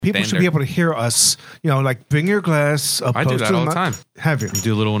People should be able to hear us. Like bring your glass up. I do that all the time. Have you?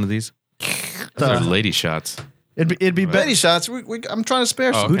 Do a little one of these. Those are lady shots. It'd be better. Lady shots. I'm trying to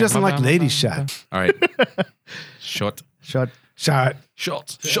spare some. Who doesn't like lady shot? All right. Shot.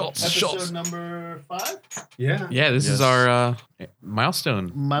 Episode number 5? Yeah. Yeah, this is our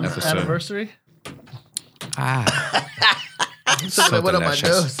milestone Month episode. anniversary. Something went up that my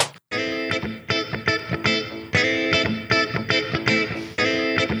shit's- nose.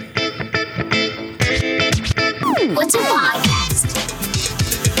 What's a podcast?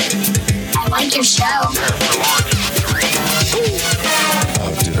 I like your show. How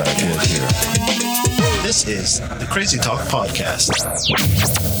did I get here? This is the Crazy Talk Podcast.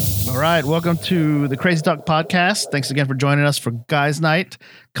 All right, welcome to the Crazy Talk Podcast. Thanks again for joining us for Guys Night,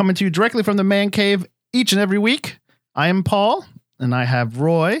 coming to you directly from the man cave each and every week. I am Paul, and I have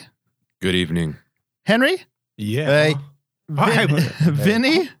Roy, Good evening. Henry, Yeah. Hey.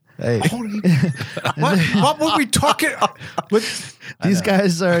 Vinny. Hey. What were we talking? These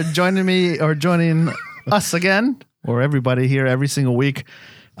guys are joining us again, or everybody here every single week.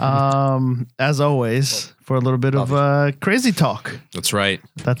 As always, for a little bit of crazy talk. That's right.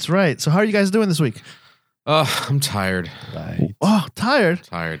 That's right. So how are you guys doing this week? Oh, I'm tired. Oh, tired.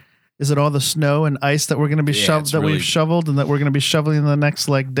 Tired. Is it all the snow and ice that we're going to be it's really- we've shoveled and that we're going to be shoveling in the next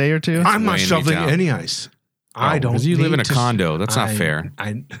day or two? I'm not weighing me shoveling down. any ice. I don't. Because you live need in a to- condo. That's not fair.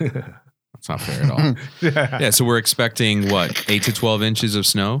 That's not fair at all. Yeah, so we're expecting what, 8 to 12 inches of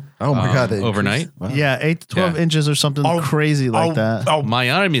snow? Oh my God. Overnight? Wow. Yeah, 8 to 12 Yeah. inches or something crazy like that. Oh, My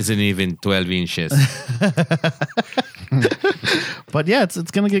arm isn't even 12 inches. But yeah,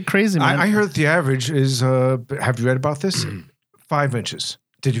 it's going to get crazy, man. I heard the average is. Have you read about this? 5 inches.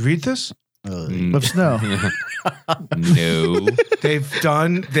 Did you read this? of snow. No. They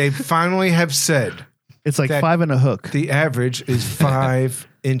finally have said It's like That- 5 and a hook. the average is 5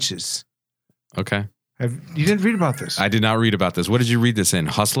 inches. Okay. You didn't read about this? I did not read about this. What did you read this in?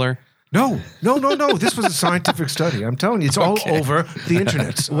 Hustler? No. This was a scientific study. I'm telling you, it's all over the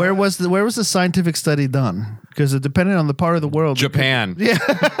internet. Where was the scientific study done? Because it depended on the part of the world. Japan. Yeah.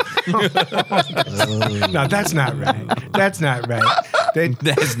 No, that's not right. That's not right.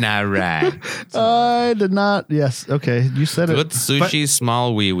 That's not right. I did not. Yes. Okay. You said it. Good sushi,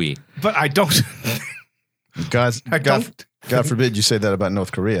 small wee wee. But I don't. Guys, I don't. God forbid you say that about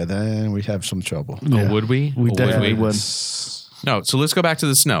North Korea. Then we have some trouble. Yeah. Oh, would we? We Oh, definitely would. No, so let's go back to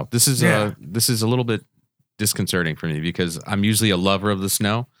the snow. This is Yeah. this is a little bit disconcerting for me because I'm usually a lover of the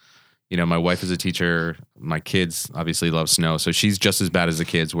snow. You know, my wife is a teacher. My kids obviously love snow, so she's just as bad as the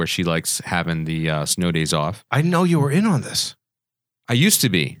kids, where she likes having the snow days off. I know you were in on this. I used to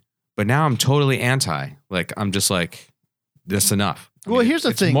be, but now I'm totally anti. Like I'm just like, this enough. Well, here's the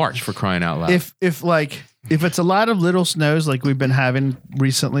it's thing. March, for crying out loud. If it's a lot of little snows like we've been having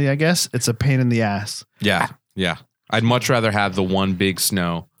recently, I guess it's a pain in the ass. yeah. I'd much rather have the one big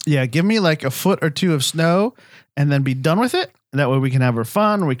snow. Yeah, give me like a foot or two of snow and then be done with it. That way we can have our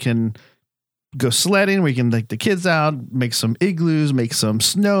fun. We can go sledding. We can take the kids out, make some igloos, make some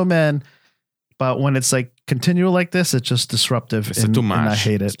snowmen. But when it's like continual like this, it's just disruptive. It's and, too much. and I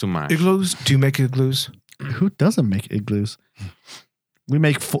hate It's it. too much. Igloos? Do you make igloos? Who doesn't make igloos? We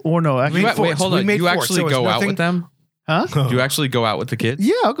make actually, made Wait, forts. hold We on. made You forts, actually so it's go out nothing- with them? huh? Do you actually go out with the kids?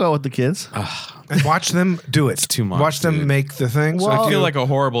 Yeah, I'll go with the kids. And watch them do it. It's too much, Watch them dude. make the things. Well, I feel like a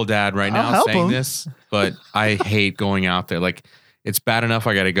horrible dad right I'll now help saying 'em. this, but I hate going out there. Like, it's bad enough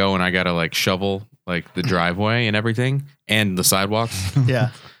I got to go and I got to like shovel like the driveway and everything and the sidewalks. Yeah.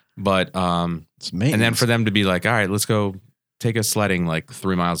 But It's maintenance. and then for them to be like, all right, let's go take us sledding like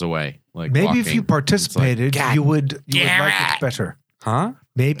 3 miles away. Like maybe walking. if you participated, you would like it better. huh?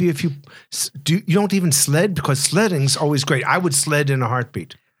 Maybe if you you don't even sled because sledding's always great. I would sled in a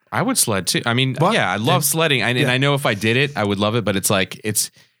heartbeat. I would sled too. I mean, But- yeah, I love and- sledding, and I know if I did it, I would love it. But it's like it's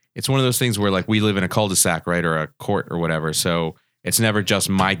one of those things where like we live in a cul-de-sac, right, or a court or whatever. So it's never just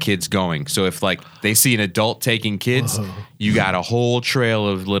my kids going. So if like they see an adult taking kids, you got a whole trail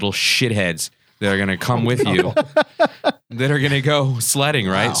of little shitheads that are gonna come with you, that are gonna go sledding,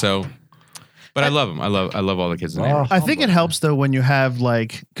 right? Wow. So, but I love them. I love all the kids in there. I think it helps though when you have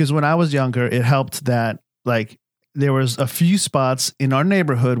like, because when I was younger, it helped that like there was a few spots in our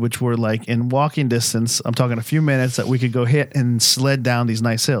neighborhood which were like in walking distance. I'm talking a few minutes that we could go hit and sled down these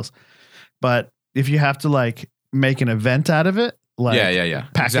nice hills. But if you have to like make an event out of it, like Yeah.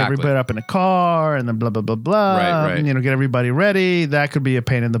 pack Exactly. everybody up in a car and then blah blah blah blah, Right. and, get everybody ready. That could be a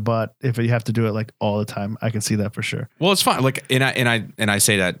pain in the butt if you have to do it like all the time. I can see that for sure. Well, it's fine. Like, and I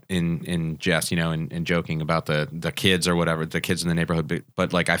say that in jest, and joking about the kids or whatever, the kids in the neighborhood.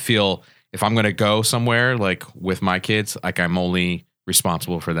 But like, I feel if I'm gonna go somewhere like with my kids, like I'm only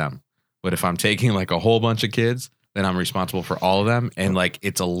responsible for them. But if I'm taking like a whole bunch of kids, then I'm responsible for all of them. And like,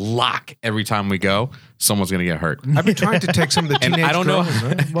 it's a lock every time we go, someone's going to get hurt. I've been trying to take some of the And teenage I don't know, girls,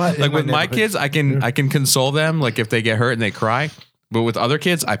 right? What? like with my kids, I can console them. Like if they get hurt and they cry, but with other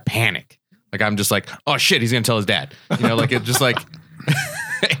kids, I panic. Like I'm just like, oh shit, he's going to tell his dad, you know, like it just like,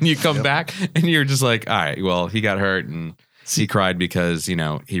 and you come back and you're just like, all right, well, he got hurt and he cried because, you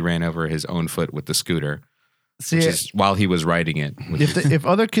know, he ran over his own foot with the scooter. See, Which is while he was riding it. if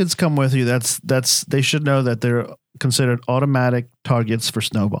other kids come with you, that's they should know that they're considered automatic targets for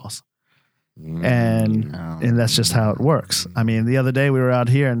snowballs, and that's just how it works. I mean, the other day we were out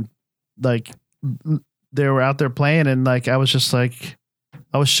here and like they were out there playing, and like I was just like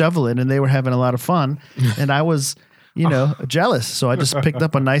I was shoveling, and they were having a lot of fun, and I was jealous, so I just picked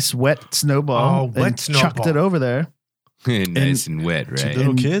up a nice wet snowball and chucked it over there. Nice and wet, right?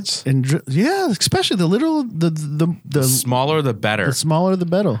 Little kids? And yeah, especially the little the smaller the better. The smaller the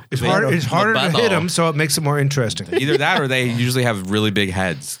better. It's harder to hit them, so it makes it more interesting. Either that or they usually have really big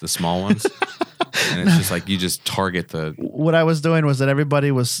heads, the small ones. And it's just like you just target the. What I was doing was that everybody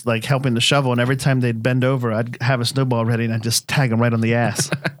was like helping to shovel, and every time they'd bend over, I'd have a snowball ready, and I'd just tag them right on the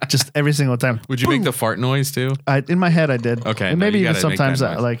ass, just every single time. Would you make the fart noise too? In my head, I did. Okay, and no, maybe you even gotta make sometimes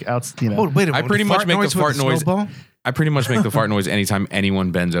that noise. like out. Oh, wait a minute. I pretty much make the fart with a noise. snowball? I pretty much make the fart noise anytime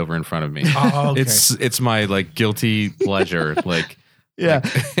anyone bends over in front of me. Oh, okay. It's my like guilty pleasure. Like Yeah.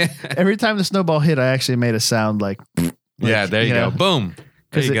 Every time the snowball hit, I actually made a sound like. Yeah, there you go. Boom. There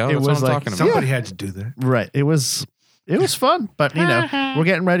 'Cause you go. it That's what was I'm like talking about. Somebody had to do that. Right. It was fun, but we're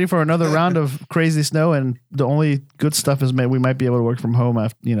getting ready for another round of crazy snow, and the only good stuff is we might be able to work from home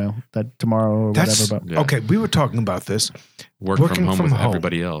after that tomorrow or whatever. But Yeah. Okay, we were talking about this. Working Working from home from with home.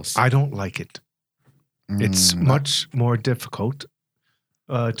 everybody else. I don't like it. It's much more difficult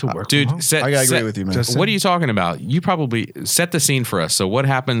to work Dude, from home. I gotta agree with you, man. Just- What are you talking about? You probably set the scene for us. So what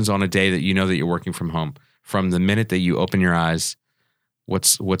happens on a day that you know that you're working from home? From the minute that you open your eyes,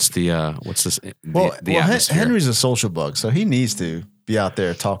 what's the atmosphere? Henry's a social bug, so he needs to be out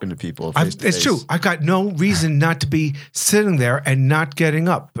there talking to people. face to It's face. true. I've got no reason not to be sitting there and not getting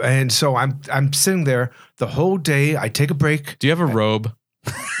up, and so I'm sitting there the whole day. I take a break. Do you have a robe?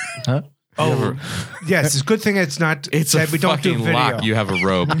 Oh, yes. It's a good thing it's not. It's that a we don't do fucking video. lock. You have a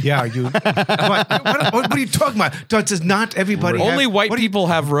robe. Yeah, you. What are you talking about? Does not everybody? Only have, white what do you- people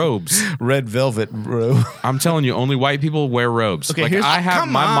have robes. Red velvet robe. I'm telling you, only white people wear robes. Okay, like here's- I have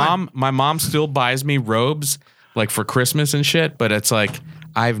come my on. mom still buys me robes like for Christmas and shit, but it's like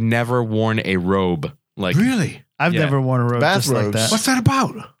I've never worn a robe. Like Really? I've Yeah. never worn a robe just like Bathrobes. that. What's that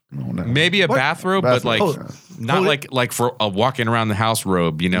about? maybe a What? bathrobe, but like not Hold like for a walking around the house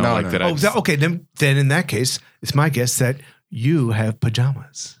robe, No, like no. that. Oh, okay. Then in that case, it's my guess that you have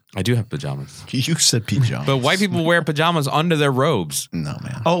pajamas. I do have pajamas, You said pajamas. but white people wear pajamas under their robes. No,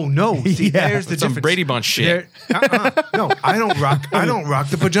 man. Oh no! See, Yeah. there's the Some difference. Brady Bunch shit. No, I don't rock. I don't rock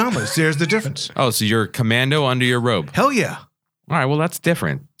the pajamas. There's the difference. Oh, so you're commando under your robe. Hell yeah! All right, well that's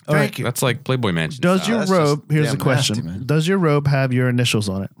different. Thank you. That's like Playboy Mansion. Does your that's robe? just Here's damn the question: nasty, man. Does your robe have your initials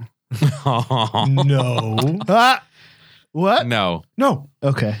on it? No, Ah, what? No, no.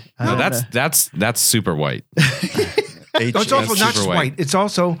 Okay, I no, don't that's super white. No, it's also That's not super just white. white. It's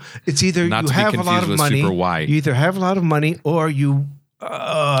also either Not you to be have a lot confused of with money. super white. You either have a lot of money or you.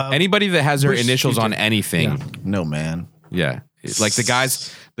 Anybody that has their wish initials you on did. anything, No, man. yeah. It's like the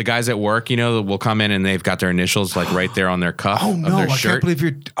guys at work, will come in and they've got their initials like right there on their cuff Oh of no! their I can't shirt. believe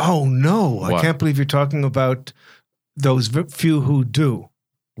you're. Oh no! What? I can't believe you're talking about those few who do.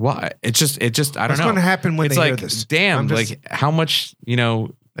 Why? It's just I don't What's know. going to happen when It's they like, hear this? damn, I'm just- like how much,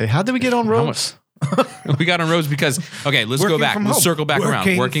 Hey, how did we get on How ropes? we got on roads because okay, let's go Working back. from Let's home. circle back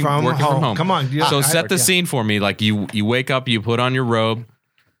around. Working from from home. home. Come on, yeah, So I set work, the yeah. scene for me. Like you wake up, you put on your robe,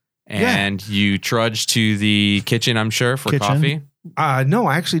 and you trudge to the kitchen. I'm sure for Kitchen. coffee. No,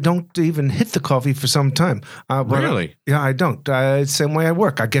 I actually don't even hit the coffee for some time. Really? Yeah, I don't. Same way I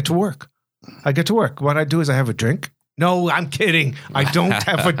work. I get to work. What I do is I have a drink. No, I'm kidding. I don't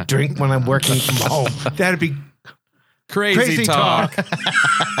have a drink when I'm working from home. That'd be Crazy talk.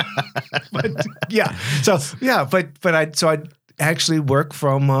 but, yeah. So yeah, but I actually work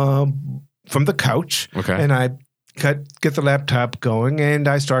from the couch. Okay. And I get the laptop going and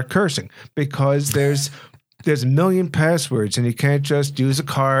I start cursing because there's a million passwords and you can't just use a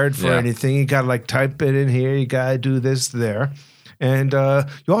card for Yeah. anything. You gotta like type it in here. You gotta do this there. And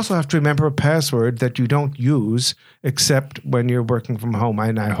you also have to remember a password that you don't use except when you're working from home.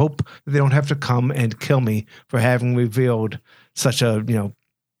 And I hope they don't have to come and kill me for having revealed such a,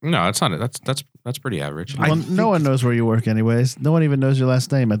 No, it's not. That's pretty average. Well, no one knows where you work, anyways. No one even knows your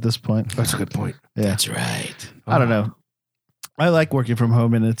last name at this point. that's a good point. Yeah, right. I don't know. I like working from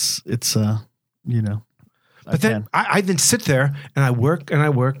home, and it's you know. But then I then sit there and I work and I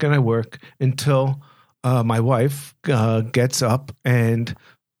work and I work until my wife gets up and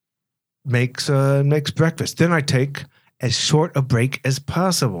makes breakfast. Then I take as short a break as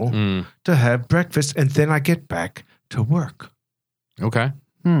possible to have breakfast, and then I get back to work. Okay.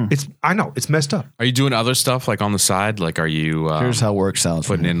 I know it's messed up. Are you doing other stuff like on the side? Like, are you Here's how work sounds.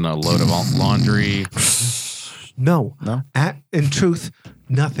 putting in a load of laundry? No. No? In truth,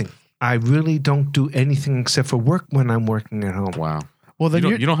 nothing. I really don't do anything except for work when I'm working at home. Wow. Well, then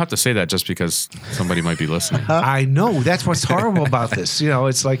You don't have to say that just because somebody might be listening. I know. That's what's horrible about this. You know,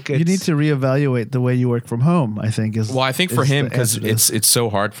 it's like you need to reevaluate the way you work from home. I think is Well, I think for is him, the because answer to this. it's so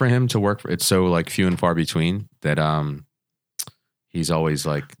hard for him to work. It's so like few and far between that he's always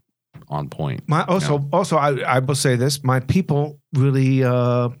like on point. Also, I will say this: my people really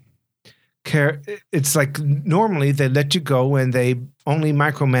care. It's like normally they let you go and they only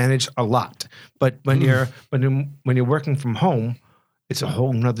micromanage a lot, but when you're working from home, it's a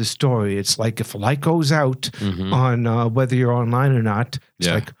whole nother story. It's like if a light goes out on whether you're online or not, it's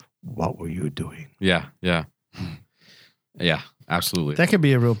like, what were you doing? Yeah, absolutely. that could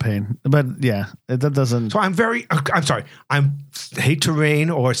be a real pain. But yeah, that doesn't. So I'm sorry. I hate to rain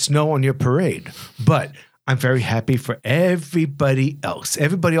or snow on your parade, but I'm very happy for everybody else.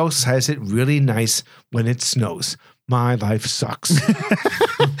 Everybody else has it really nice when it snows. My life sucks.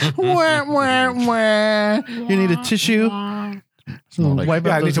 Wah, wah, wah. You need a tissue. like- Wipe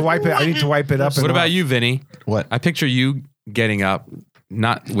Yeah, out I need those- to wipe it. I need to wipe it up. What about you, Vinny? What? I picture you getting up,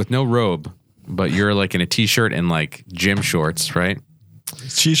 not with no robe, but you're like in a t-shirt and like gym shorts, right?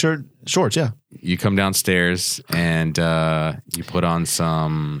 T-shirt, shorts, yeah. You come downstairs and you put on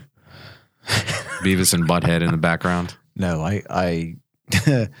some Beavis and Butthead in the background. No, I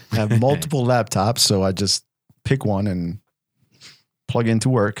have multiple laptops, so I just pick one and plug into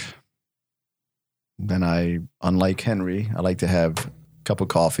work. Then unlike Henry, I like to have a cup of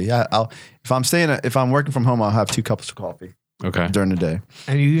coffee. If I'm working from home, I'll have 2 cups of coffee Okay. during the day.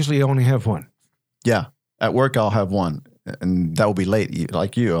 And you usually only have one. Yeah, at work I'll have one, and that will be late.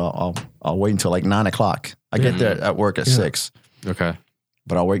 Like you, I'll wait until like 9 o'clock. I get there at work at 6, Okay.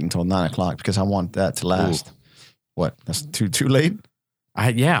 but I'll wait until 9 o'clock because I want that to last. What? That's too late?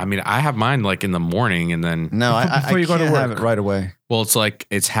 I mean, I have mine like in the morning and then No, Before I you go to can't have work. it right away. well, it's like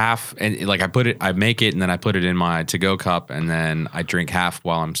it's half and like I make it and then I put it in my to-go cup and then I drink half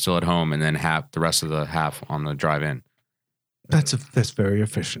while I'm still at home and then the rest of the half on the drive in. That's very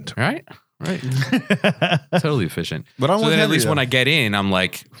efficient. Right? Right. Totally efficient. But I'm So with then at Henry, least when though. I get in, I'm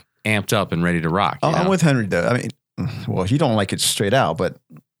like amped up and ready to rock. you I'm know? with Henry though. I mean, well, he don't like it straight out, but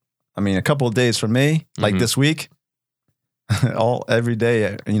I mean, a couple of days for me, like Mhm. this week, every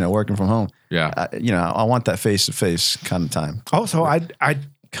day, working from home. Yeah. I want that face to face kind of time. Also, I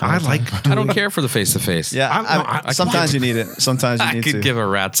like. I don't care for the face to face. Yeah, I sometimes you need it. Sometimes you I need could to. give a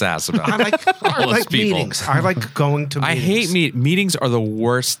rat's ass about I it. like. I Those like people. meetings. I like going to. I meetings. hate meetings are the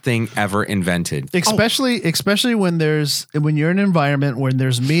worst thing ever invented. Especially when you're in an environment where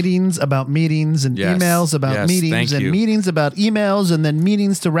there's meetings about meetings and Yes. emails about Yes, meetings thank and you. meetings about emails and then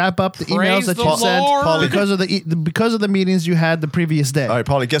meetings to wrap up the Praise emails that the you sent Lord. because of the meetings you had the previous day. All right,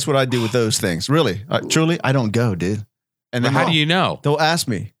 Paulie, guess what I do with those things? Really, truly, I don't go, dude. And But then how do you know? They'll ask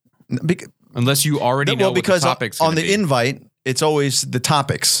me. Unless you already know because what the topic's on gonna the be. invite, it's always the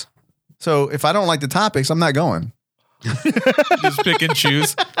topics. So if I don't like the topics, I'm not going. Just pick and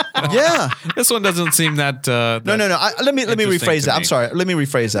choose. Yeah. This one doesn't seem that. No. Let me interesting rephrase to that. me. I'm sorry. Let me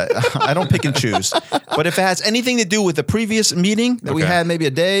rephrase that. I don't pick and choose. But if it has anything to do with the previous meeting that we Okay. had maybe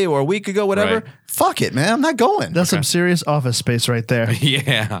a day or a week ago, whatever, Right. fuck it, man. I'm not going. That's some serious office space right there.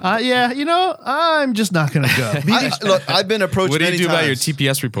 Yeah. I'm just not going to go. Meetings, Look, I've been approached What do you many do about your times.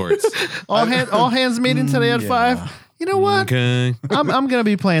 TPS reports? all hands meeting today at 5. You know what? Okay. I'm going to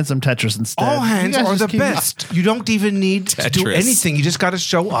be playing some Tetris instead. All You hands guys are just the keep- best. You don't even need to do Tetris. anything. You just got to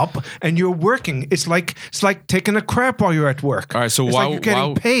show up, and you're working. It's like taking a crap while you're at work. All right, so it's why- like you're getting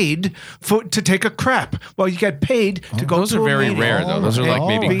why- paid to take a crap. Well, you get paid to go. Those to are a very meeting. rare, though. Those are like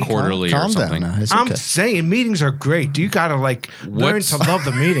maybe Calm quarterly or Calm down something. now. It's I'm okay. saying meetings are great. You got to learn What's- to love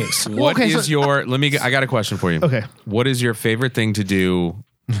the meetings. What Okay, is so- your? I got a question for you. Okay. What is your favorite thing to do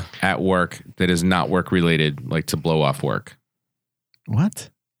at work that is not work related, like to blow off work? What?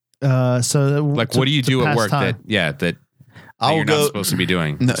 Like, what do you do at pass work time. that I'll you're go. not supposed to be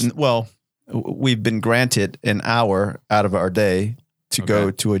doing? Well, we've been granted an hour out of our day to go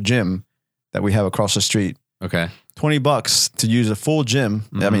Okay. to a gym that we have across the street. Okay. $20 to use a full gym.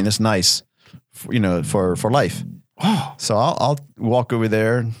 I Mhm. mean, it's nice, for life. Oh, So I'll walk over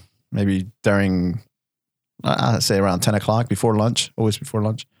there maybe during I say around 10 o'clock before lunch, always before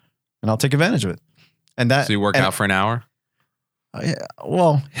lunch, and I'll take advantage of it. And that So you work out for an hour?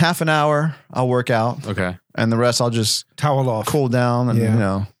 well, half an hour I'll work out, Okay. and the rest I'll just Towel off. cool down and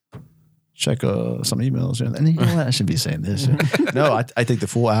Yeah. check some emails. And you know what? I should be saying this. No, I take the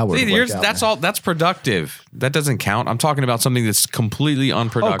full hour. See, to work out, that's man. all. That's productive. That doesn't count. I'm talking about something that's completely Oh,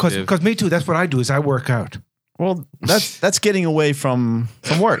 unproductive. because me too. That's what I do. Is I work out. Well, that's getting away from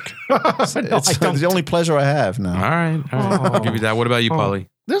work. It's the only pleasure I have now. all right. I'll give you that. What about you, Polly?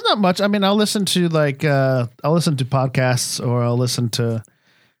 There's not much. I mean, I'll listen to podcasts, or I'll listen to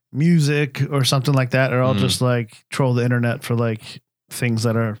music or something like that, or I'll just like troll the internet for like things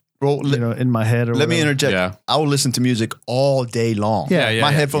that are Well, in my head. Or let me whatever. interject. Yeah. I will listen to music all day long. Yeah,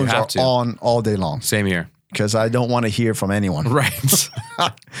 My headphones You have are to. on all day long Same here. because I don't want to hear from anyone. Right.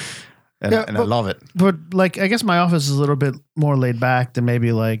 And, Yeah, and I love it. But like, I guess my office is a little bit more laid back than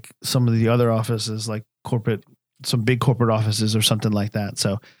maybe like some of the other offices, like some big corporate offices or something like that.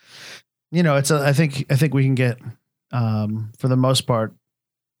 So, I think we can get, for the most part,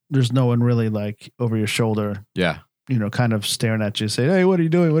 there's no one really like over your shoulder, Yeah. kind of staring at you, say, "Hey, what are you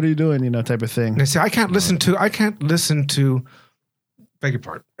doing? What are you doing?" Type of thing. And see, I can't listen to. Beg your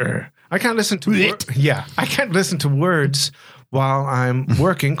pardon. I can't listen to. I can't listen to words while I'm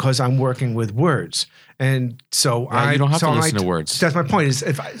working because I'm working with words, and so You don't have to listen to words. That's my point. Is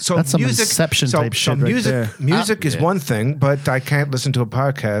That's some music, Inception type shit right music, there. music is Yeah. one thing, but I can't listen to a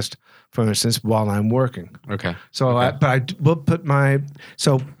podcast, for instance, while I'm working. Okay. So, Okay. but I will put my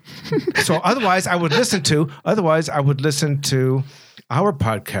so otherwise I would listen to our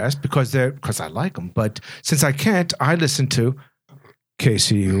podcast because I like them. But since I can't, I listen to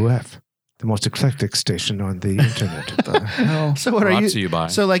KCUF, the most eclectic station on the internet. So what are Brought you? to you by.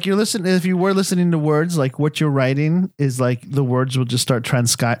 So like you're listening. If you were listening to words, like what you're writing is like the words will just start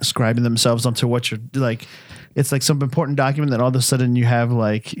transcribing themselves onto what you're like. It's like some important document that all of a sudden you have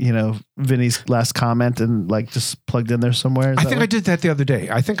like Vinny's last comment and like just plugged in there somewhere. I think I did that the other day.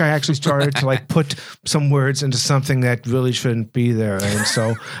 I think I actually started to like put some words into something that really shouldn't be there, and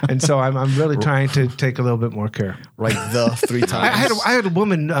so I'm really trying to take a little bit more care. Right, the 3 times. I had a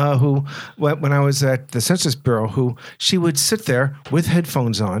woman who, when I was at the Census Bureau, who she would sit there with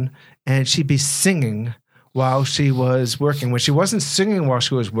headphones on and she'd be singing while she was working. When she wasn't singing while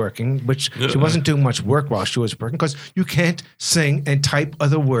she was working, which she wasn't doing much work while she was working, because you can't sing and type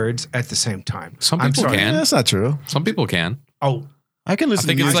other words at the same time. Some I'm people sorry. can. That's not true. Some people can. Oh, I can I listen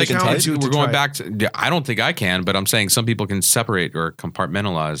think to it's music like and type. you we're to going try. back to. I don't think I can, but I'm saying some people can separate or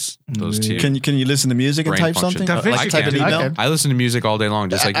compartmentalize those two. Can you listen to music and Brain type function. something? I Like type an can. email? I can. I listen to music all day long,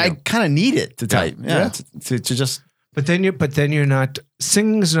 just like I you. kind of need it to type. Yeah, to just but then you're not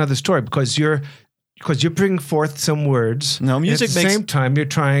singing is another story because you're bringing forth some words. No, and music at the makes- same time you're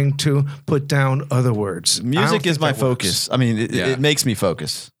trying to put down other words. I don't music is think my that focus. works. I mean, Yeah. it makes me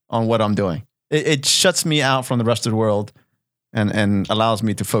focus on what I'm doing. It shuts me out from the rest of the world and allows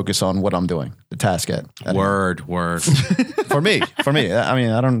me to focus on what I'm doing, the task at hand. Word. For me. I mean,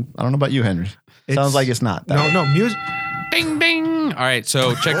 I don't know about you, Henry. Sounds like it's not. No, music. Bing, bing. All right,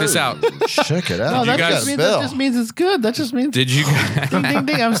 so check this out. Check it out. No, you that guys- just means it's good. That just means Did you? ding ding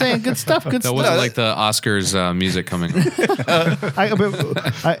ding. I'm saying good stuff. Good That stuff. wasn't like the Oscars music coming.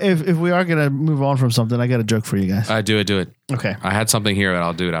 If we are gonna move on from something, I got a joke for you guys. Do it. Okay. I had something here, but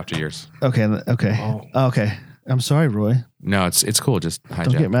I'll do it after yours. Okay. Okay. I'm sorry, Roy. No, it's cool. Just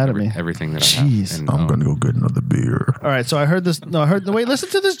hijack get mad at me. Everything that Jeez. I have. And, go get another beer. All right. So I heard this. No, I heard. Wait. Listen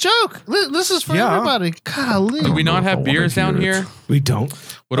to this joke. This is for Yeah. everybody. Golly. Do we not have beers down here? We don't.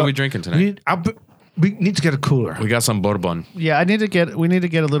 What are we drinking tonight? We need to get a cooler. We got some bourbon. Yeah, we need to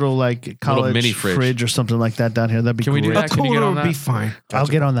get a little like college mini fridge. or something like that down here. That'd be Can we do great. that? Can you get Cooler on would that? be fine. I'll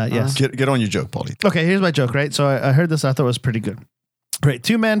get on that. Yes. Get on your joke, Paulie. Okay, here's my joke, right? So I heard this, I thought it was pretty good. Right,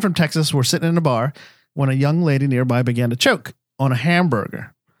 2 men from Texas were sitting in a bar when a young lady nearby began to choke on a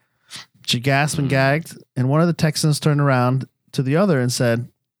hamburger. She gasped and gagged, and one of the Texans turned around to the other and said,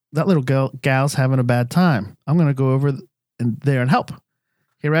 "That little gal's having a bad time. I'm going to go over there and help."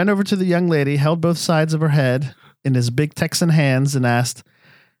 He ran over to the young lady, held both sides of her head in his big Texan hands, and asked,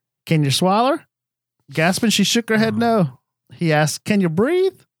 "Can you swallow?" Gasping, she shook her head no. He asked, "Can you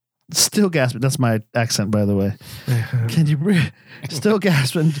breathe?" Still gasping. That's my accent, by the way. Can you breathe? Still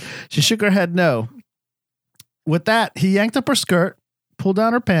gasping. She shook her head no. With that, he yanked up her skirt, pulled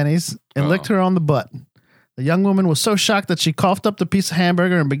down her panties, and licked her on the butt. The young woman was so shocked that she coughed up the piece of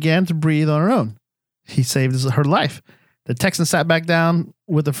hamburger and began to breathe on her own. He saved her life. The Texan sat back down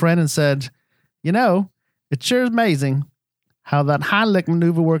with a friend and said, "You know, it sure is amazing how that Heimlich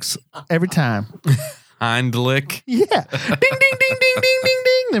maneuver works every time." hind lick. Yeah. Ding, ding, ding, ding, ding, ding,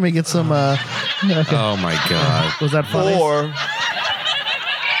 ding. Let me get some. Okay. Oh my god. Was that funny? Or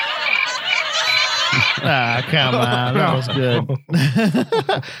Come on. That was good.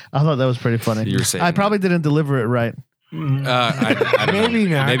 I thought that was pretty funny. You're saying I probably didn't deliver it right. I don't Maybe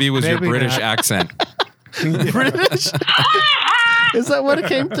know. not. Maybe it was your Maybe British not. accent. British? Is that what it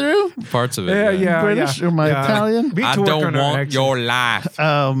came through? Parts of it. Yeah, yeah. British or my Italian? We need I to work don't on our want accent. your life.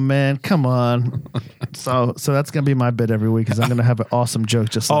 Oh man, come on. So that's gonna be my bit every week, because I'm gonna have an awesome joke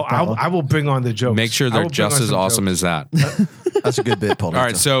just Oh, like that one. I will bring on the jokes. Make sure I they're will bring just on as some awesome jokes. as that. that's a good bit, Paul. All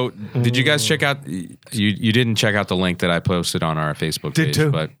right, so did you guys check out? You didn't check out the link that I posted on our Facebook Did page,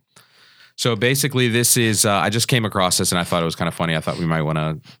 too. but so basically, this is I just came across this and I thought it was kind of funny. I thought we might want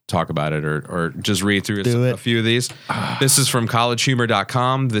to talk about it or just read through Do it. a few of these. This is from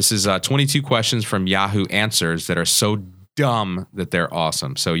collegehumor.com. This is 22 questions from Yahoo Answers that are so dumb that they're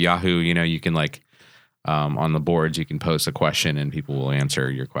awesome. So Yahoo, you can like on the boards, you can post a question and people will answer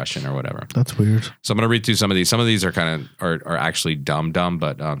your question or whatever. That's weird. So I'm going to read through some of these. Some of these are kind of are actually dumb,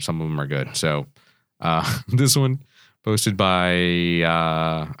 but some of them are good. So this one posted by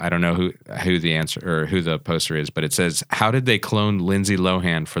I don't know who the answer or who the poster is, but it says, "How did they clone Lindsay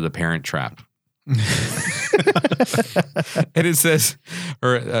Lohan for The Parent Trap?" And it says,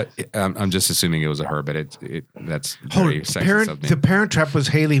 or I'm just assuming it was a her, but that's very sexist of me. The Parent Trap was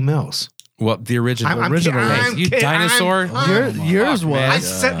Haley Mills. Well, the original. I'm original. kidding. Hey, I'm you kidding. dinosaur. Yours was. I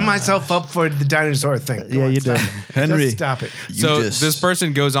set myself up for the dinosaur thing. Yeah, you did. Henry, Just stop it. So this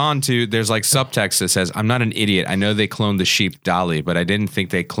person goes on to, there's like subtext that says, "I'm not an idiot. I know they cloned the sheep Dolly, but I didn't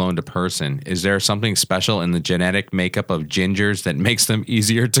think they cloned a person. Is there something special in the genetic makeup of gingers that makes them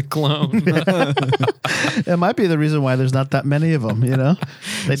easier to clone?" It might be the reason why there's not that many of them.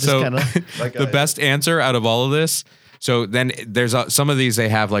 They just So kind of. the best answer out of all of this. So then there's some of these, they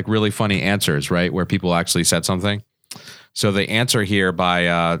have like really funny answers, right? Where people actually said something. So the answer here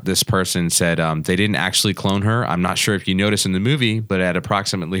by this person said, they didn't actually clone her. I'm not sure if you notice in the movie, but at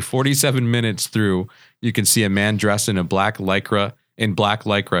approximately 47 minutes through, you can see a man dressed in black lycra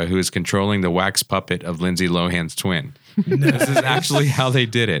who is controlling the wax puppet of Lindsay Lohan's twin. This is actually how they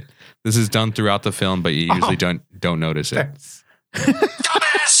did it. This is done throughout the film, but you usually don't notice it.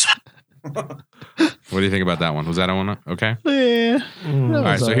 What do you think about that one? Was that one okay? Yeah. All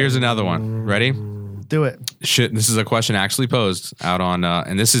right, so here's another one. Ready? Do it. This is a question actually posed out on,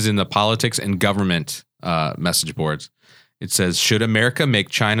 and this is in the politics and government message boards. It says, "Should America make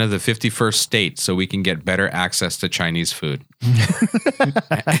China the 51st state so we can get better access to Chinese food?"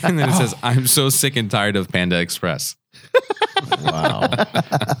 And then it says, "I'm so sick and tired of Panda Express." wow.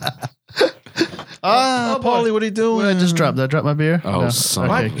 Paulie, what are you doing? What did I just drop? Did I drop my beer? Oh, No. son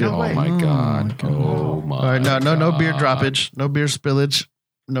Okay, of good. Oh, my God. Oh, my All right, no beer God. droppage, no beer spillage,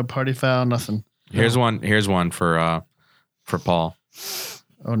 no party foul, nothing. Here's one for Paul.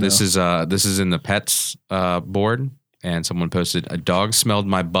 Oh no. This is in the pets board, and someone posted, "A dog smelled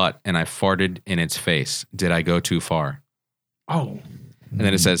my butt and I farted in its face. Did I go too far?" Oh, And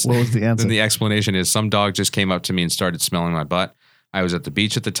then it says, What was the answer? Then the explanation is, "Some dog just came up to me and started smelling my butt. I was at the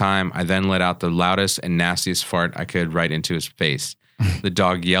beach at the time. I then let out the loudest and nastiest fart I could right into his face. The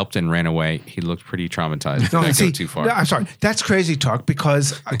dog yelped and ran away. He looked pretty traumatized. Did I go too far?" No, I'm sorry. That's crazy talk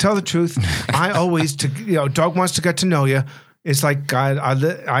because I tell the truth. I always, dog wants to get to know you. It's like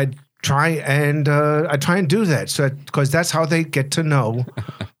I try and do that. So because that's how they get to know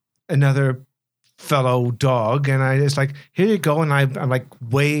another fellow dog. And I just like, here you go. And I like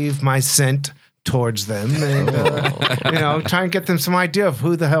wave my scent towards them and, try and get them some idea of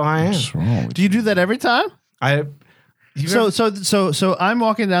who the hell I am. What's wrong with Do you do that every time? So So I'm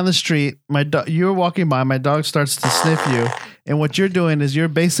walking down the street. You're walking by. My dog starts to sniff you, and what you're doing is you're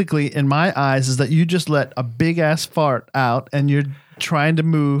basically, in my eyes, is that you just let a big ass fart out, and you're trying to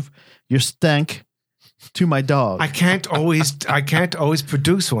move your stank to my dog. I can't always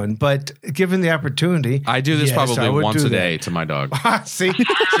produce one, but given the opportunity, I do this yes, I probably would once do a that. day to my dog. See,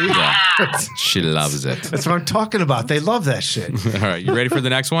 Yeah. She loves it. that's what I'm talking about. They love that shit. All right, you ready for the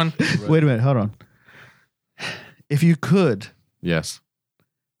next one? Wait a minute, hold on. If you could Yes.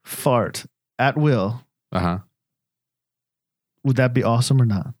 fart at will, Uh-huh. would that be awesome or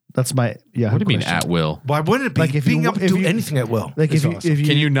not? That's my What do you mean question. at will? Why wouldn't it be Like if being you- able to if do you- anything at will? Like is if you, awesome. if you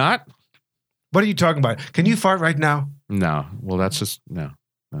Can you not? What are you talking about? Can you fart right now? No. Well, that's just no.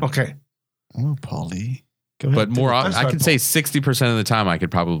 Okay. Oh, Paulie. Go ahead. But more, I'm I sorry, can say 60% of the time I could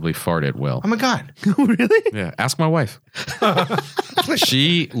probably fart at will. Oh my God. really? Yeah, ask my wife.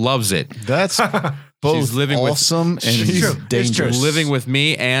 She loves it. That's both living with- awesome and It's he's true. It's dangerous. true. living with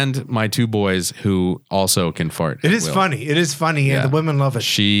me and my two boys who also can fart. It at is will. funny. It is funny, Yeah. and the women love it.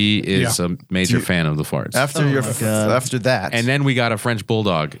 She is a major Dude, fan of the farts. After after that, And then we got a French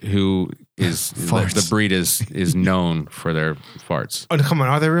bulldog who is Farts. the breed is known for their farts. Oh, come on,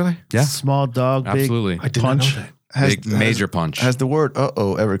 are they really? Yeah. Small dog, big Absolutely. I did punch. not know that. Big major punch. Has the word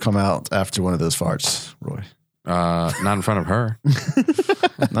 "uh-oh" ever come out after one of those farts, Roy? Not in front of her.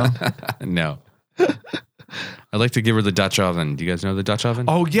 No. No. I like to give her the Dutch oven. Do you guys know the Dutch oven?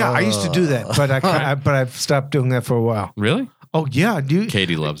 Oh yeah, I used to do that, but but I've stopped doing that for a while. Really? Oh yeah, do you,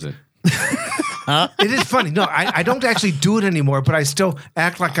 Katie loves it. it is funny. No, I don't actually do it anymore, but I still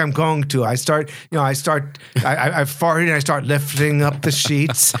act like I'm going to. I fart and I start lifting up the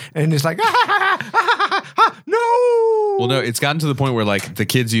sheets, and it's like, no. Well, no, it's gotten to the point where like the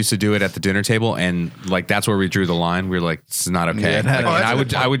kids used to do it at the dinner table, and like that's where we drew the line. We were like, "This is not okay." Yeah, Like, and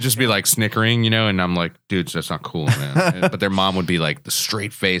that's I would just be like snickering, and I'm like, "Dudes, that's not cool, man." But their mom would be like the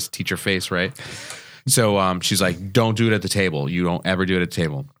straight face, teacher face, right? So she's like, "Don't do it at the table. You don't ever do it at the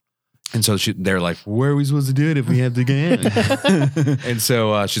table." And so they're like, "Where are we supposed to do it if we have to go in?" And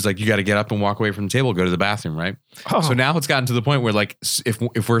so she's like, "You got to get up and walk away from the table, go to the bathroom, right?" Oh. So now it's gotten to the point where like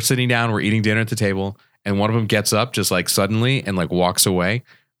if we're sitting down, we're eating dinner at the table, and one of them gets up just like suddenly and like walks away,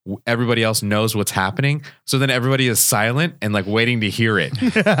 everybody else knows what's happening. So then everybody is silent and like waiting to hear it,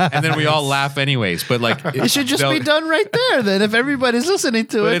 and then we all laugh anyways. But like It should just be done right there. Then, if everybody's listening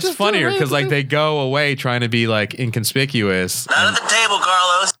to But it, it's just do it funnier right because like there. they go away trying to be like inconspicuous. Not at the table,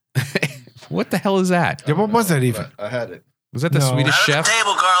 Carlos. What the hell is that? Yeah, what was that even? I had it. Was that the No. Swedish Not chef? at the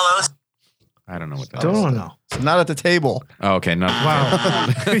table, Carlos. I don't know what that is. Don't know. It's not at the table. Oh, okay, no. Wow.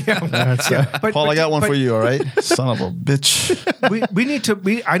 But, Paul, I got one but for you. All right, son of a bitch.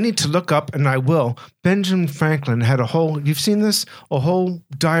 I need to look up, and I will. Benjamin Franklin had a whole. You've seen this? A whole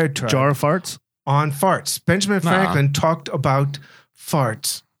diatribe jar of farts. on farts. Benjamin Franklin talked about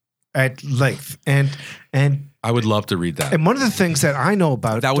farts at length, and I would love to read that. one of the things that I know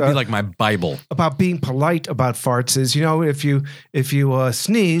about That would be like my Bible. about being polite about farts is, if you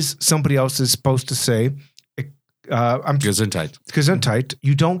sneeze, somebody else is supposed to say, "I'm Gesundheit. Gesundheit."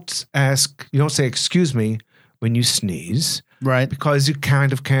 You don't say "excuse me" when you sneeze, Right. because you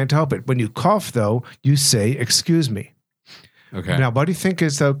kind of can't help it. When you cough, though, you say "excuse me." Okay. Now, what do you think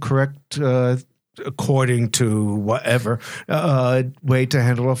is the correct, according to whatever, way to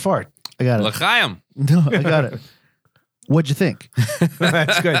handle a fart? I got it. L'chaim. No, I got it. What'd you think?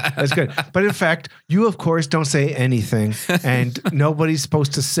 That's good. That's good. But in fact, you, of course, don't say anything, and nobody's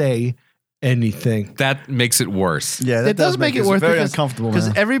supposed to say anything. That makes it worse. Yeah, that It does make it worse very because- uncomfortable. Because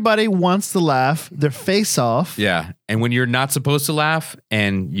Man. everybody wants to laugh their face off. Yeah. And when you're not supposed to laugh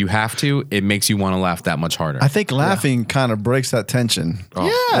and you have to, it makes you want to laugh that much harder. I think laughing kind of breaks that tension.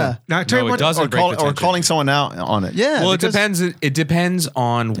 Yeah. Now, I tell No, you it what, doesn't. Or, break the tension. calling someone out on it. Yeah. Well, it because- depends. It depends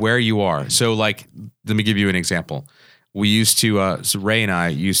on where you are. So, like, let me give you an example. We used to, so Ray and I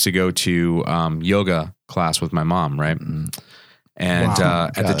used to go to yoga class with my mom, right? And Wow.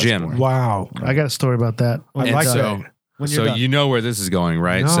 at the that's gym. boring. wow. I got a story about that. I And like so, that. When you're so done. you know where this is going,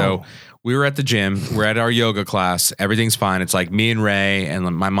 right? No. So we were at the gym. We're at our yoga class. Everything's fine. It's like me and Ray and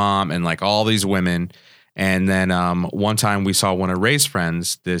my mom and like all these women. And then one time we saw one of Ray's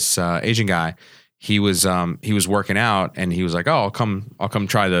friends, this Asian guy. He was working out and he was like, "Oh, I'll come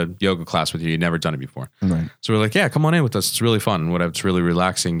try the yoga class with you. You've never done it before." Right. So we're like, "Yeah, come on in with us. It's really fun. Whatever. It's really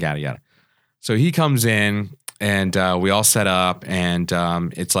relaxing. Yada yada." So he comes in and we all set up, and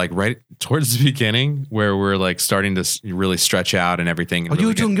it's like right towards the beginning where we're like starting to really stretch out and everything. And Oh, you were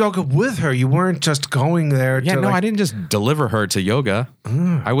really doing yoga with her. You weren't just going there. yeah, to no, like, I didn't just deliver her to yoga.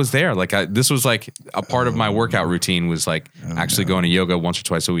 I was there. Like this was like a part of my workout routine was like actually going to yoga once or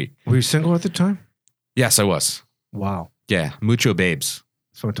twice a week. Were you single at the time? Yes, I was. Wow. Yeah, mucho babes.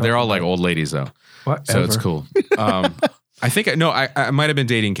 That's what I'm talking They're all like about. old ladies though, Whatever. so it's cool. I think I might have been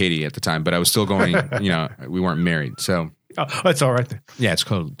dating Katie at the time, but I was still going. We weren't married, so Oh, that's all right then. yeah, it's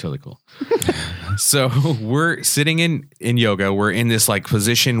totally cool. So we're sitting in yoga. We're in this like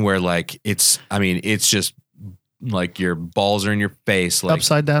position where like it's just like your balls are in your face. Like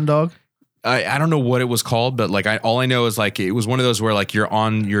upside down dog. I don't know what it was called, but like all I know is like it was one of those where like you're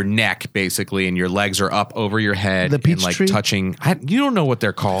on your neck basically, and your legs are up over your head, The peach and like tree? touching. You don't know what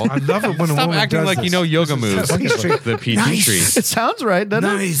they're called. I love it when a Stop woman acting does like this. you know yoga moves. Peach tree. The peach tree. It sounds right, doesn't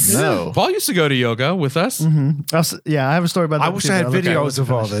Nice. No. Paul used to go to yoga with us. Yeah, I have a story about that. I wish I had too, but I'll look at videos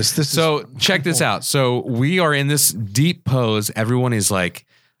of all this. This So check this out. So we are in this deep pose. Everyone is like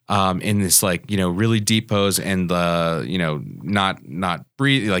in this like, really deep pose and not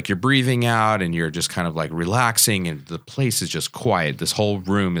breathe, like you're breathing out and you're just kind of like relaxing and the place is just quiet. This whole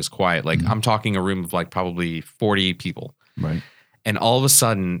room is quiet. Like I'm talking a room of like probably 40 people. Right. And all of a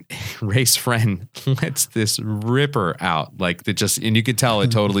sudden, Ray's friend lets this ripper out, like and you could tell it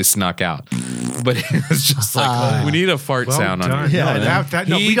totally snuck out. But it was just like, we need a fart sound on it. Yeah,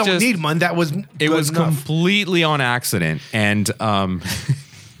 no, we don't just- need one. That was It was enough. completely on accident, and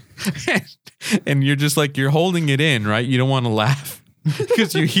and you're just like you're holding it in, right? You don't want to laugh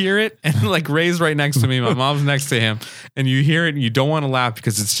because you hear it, and like Ray's right next to me, my mom's next to him, and you hear it, and you don't want to laugh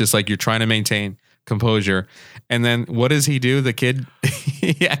because it's just like you're trying to maintain composure. And then what does he do? The kid,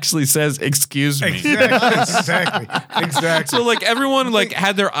 he actually says, "Excuse me." Exactly. So like everyone like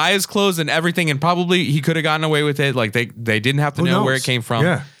had their eyes closed and everything, and probably he could have gotten away with it. Like they didn't have to Who know where knows? it came from.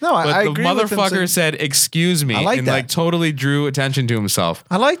 Yeah. No, But I the agree with him motherfucker saying- said, "Excuse me," I like and that. like totally drew attention to himself.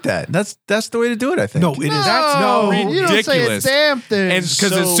 I like that. That's the way to do it, I think. No, it is. No, you don't say a ridiculous. damn thing. And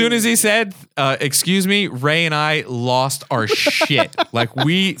because as soon as he said, "Excuse me," Ray and I lost our shit. Like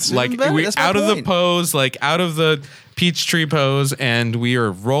we even better. we That's my out of the point. pose, like out of the Peachtree pose, and we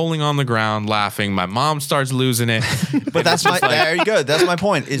are rolling on the ground laughing. My mom starts losing it. But that's my there you go. That's my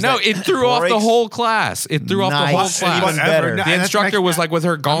point. Is No, that it threw off the breaks- whole class. It threw off the whole Nice. class. Even better. No, The that's instructor like- was like with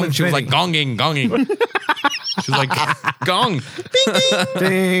her gong. with She was like Vinny. gonging. She was like gong.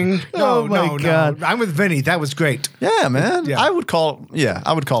 Ding. Oh my God. No. I'm with Vinny. That was great. Yeah, man. Yeah. I would call it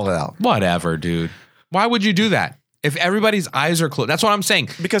out. Whatever, dude. Why would you do that? If everybody's eyes are closed, that's what I'm saying.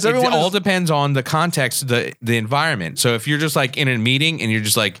 Because it everyone all is- depends on the context, the environment. So if you're just like in a meeting and you're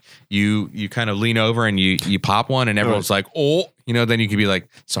just like you kind of lean over and you pop one and everyone's like, oh, then you could be like,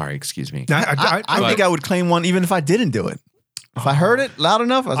 sorry, excuse me. I think I would claim one even if I didn't do it. If I heard it loud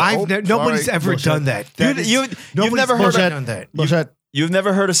enough, I was like, nobody's sorry. ever done that. You've Nobody's never heard ever of- done that. Bullshit. You've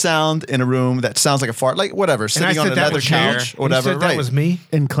never heard a sound in a room that sounds like a fart, like whatever, And I sitting on said that another was couch me. or whatever. You said that right. was me.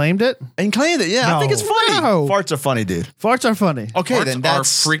 And claimed it. And claimed it. Yeah, I think it's funny. No. Farts are funny, dude. Farts are funny. Okay, Farts then are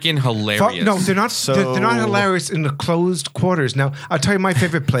that's freaking hilarious. No, they're not. They're not So- hilarious in the closed quarters. Now, I'll tell you my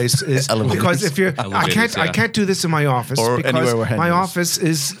favorite place is Elevators. because if you're, Elevators, I yeah. can't do this in my office Or because anywhere where Henry my is. office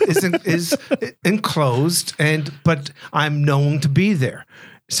is enclosed, but I'm known to be there.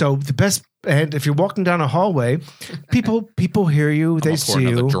 So the best, and if you're walking down a hallway, people hear you, they I'll pour see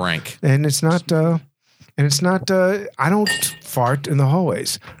another you, drink. and it's not. I don't fart in the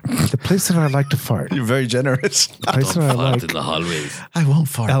hallways. The place that I like to fart, you're very generous. the place that I like, the hallways. I won't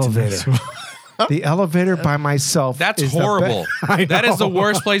fart. elevator. The elevator by myself. That's is the horrible. I That is the know.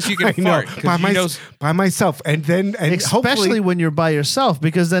 worst place you can I know. fart. 'cause By, you know- by myself, and Especially hopefully, when you're by yourself,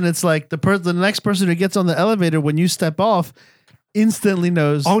 because then it's like the next person who gets on the elevator when you step off instantly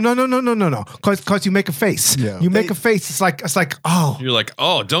knows. oh no, because you make a face. Yeah. You make a face. It's like oh, You're like,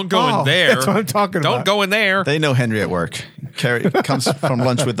 oh, don't go Oh, in there. that's what I'm talking Don't about. go in there. They know Henry at work. Comes from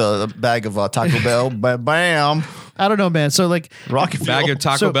lunch with a bag of Taco Bell. Bam. I don't know, man. So like, Rocket Bag fuel. of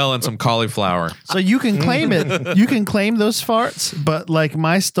Taco So- Bell and some cauliflower. so you can claim it. You can claim those farts, but like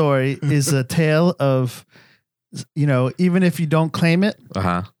my story is a tale of, even if you don't claim it,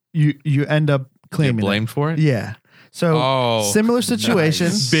 Uh-huh. you end up Get claiming blamed for it. it? Yeah. So Oh, similar situation.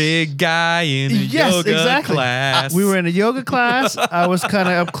 Big guy in a Yes, yoga exactly. class. We were in a yoga class. I was kind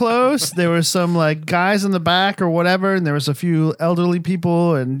of up close. There were some like guys in the back or whatever, and there was a few elderly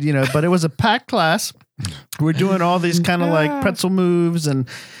people, and but it was a packed class. We're doing all these kind of like pretzel moves and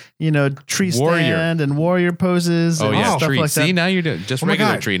tree Warrior. stand and warrior poses. Oh and yeah, stuff tree. like See, that. now you're doing just Oh my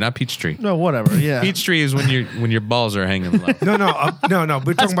regular God. tree, not peach tree. No, whatever. Yeah. Peach tree is when your balls are hanging low. no.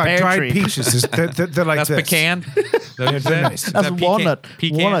 We're talking about pear dried tree. peaches. They're like That's this. pecan. Is that nice. is That's that walnut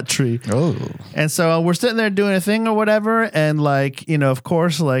Pecan? walnut tree. Oh. And so we're sitting there doing a thing or whatever, and like of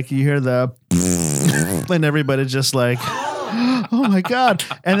course, like you hear the, and everybody just like, oh my god,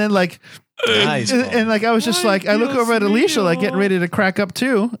 and then like. Nice. And like I was just like I look over at Alicia like getting ready to crack up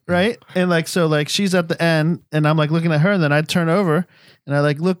too, right? And like so like she's at the end and I'm like looking at her and then I turn over and I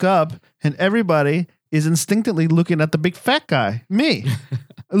like look up and everybody is instinctively looking at the big fat guy, me.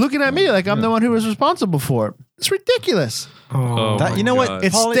 Looking at me like I'm the one who was responsible for it. It's ridiculous. Oh, That- my you know what? God.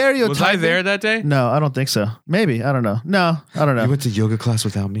 It's Paulie, stereotyping. Was I there that day? No, I don't think so. Maybe. I don't know. No, I don't know. went to yoga class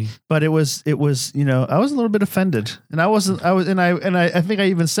without me. But it was I was a little bit offended. And I think I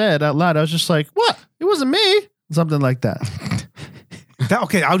even said out loud, I was just like, what? It wasn't me. Something like that.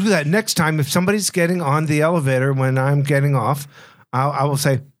 Okay, I'll do that next time. If somebody's getting on the elevator when I'm getting off, I will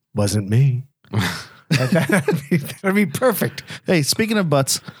say, wasn't me. That'd be perfect. Hey, speaking of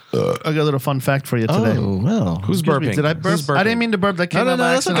butts, I got a little fun fact for you today. Oh, well. Who's Excuse me, burping? did I burp? Who's burping? I didn't mean to burp. That came out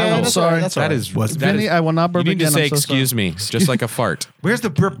by that's accident. okay. I'm That's sorry. That's all That right. is Vinny, I will not burp You need to again. say I'm so sorry. excuse me, just like a fart. Where's the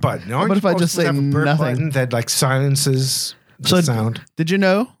burp button? Aren't about if you I just supposed to say have a burp nothing? button that like silences the So- sound? Did you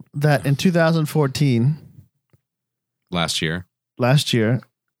know that in 2014, Last year, last year,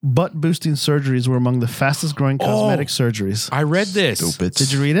 butt boosting surgeries were among the fastest growing cosmetic surgeries? I read this. Stupid.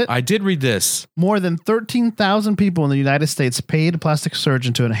 Did you read it? I did read this. More than 13,000 people in the United States paid a plastic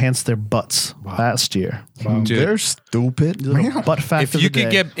surgeon to enhance their butts last year. Dude, They're stupid. Little butt fact if of you the could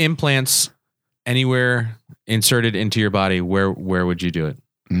day. get implants anywhere inserted into your body, where would you do it?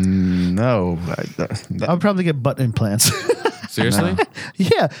 No. I would probably get butt implants. Seriously?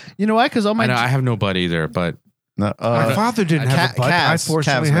 Yeah, you know why? Because all my I know I have no butt either, but No, My father didn't have a butt. calves- I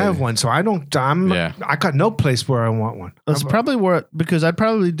fortunately calves, have maybe. one, so I don't. Yeah. I got no place where I want one. that's probably where because I'd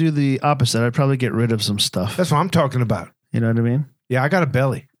probably do the opposite. I'd probably get rid of some stuff. That's what I'm talking about. You know what I mean? Yeah, I got a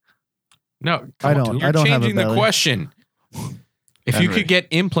belly. no, I don't- You're I don't have a changing the belly. question. If you Henry. could get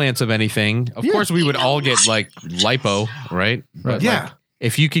implants of anything, of Yeah. course we would all get like lipo, right? But Yeah. like,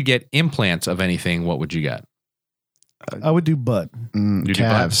 if you could get implants of anything, what would you get? I would do butt. You do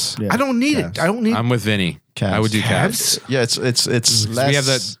calves. Yeah. I don't need Calves. it. I don't need I'm with Vinny. Calves. I would do calves. calves. Yeah, it's less. We have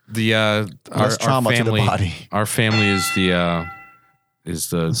the less trauma to the family. body. Our family is the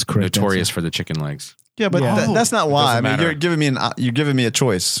That's correct notorious answer. for the chicken legs. Yeah, but Yeah. that's not why. I doesn't mean, matter. you're giving me a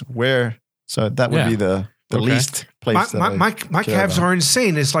choice. Where? So that would Yeah. be the Okay. least place. My care calves about. are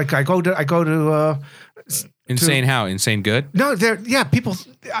insane. It's like I go to. Insane how? Insane good? No, they're people.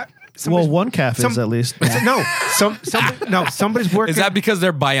 Well, somebody's- one calf is some- at least. No, somebody's working. Is that because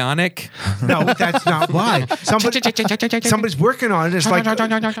they're bionic? No, that's not why. Somebody's working on it. It's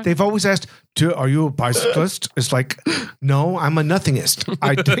like they've always asked, "Are you a bicyclist?" It's like, no, I'm a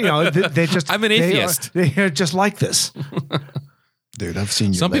nothingist. They just. I'm an atheist. They're just like this. Dude, I've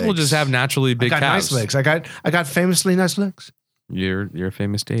seen your Some people legs. just have naturally I big got calves. nice legs. I got famously nice legs. You're a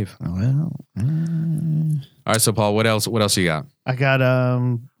famous Dave. Well, All right, so Paul, what else you got? I got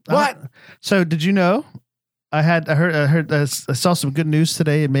What? So did you know? I saw some good news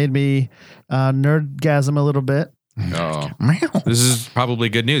today. It made me nerdgasm a little bit. Oh, this is probably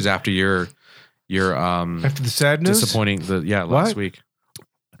good news after your After the sad news, disappointing last What? week.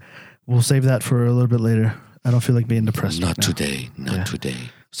 We'll save that for a little bit later. I don't feel like being depressed. right now. today. Yeah. today.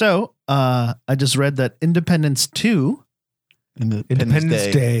 So I just read that Independence 2, Independence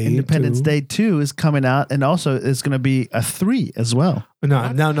Day. Independence too. Day 2 is coming out, and also it's going to be a 3 as well. No, How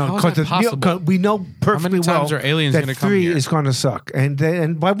is that because possible? we know How perfectly many times well are aliens that going to come 3 here? is going to suck.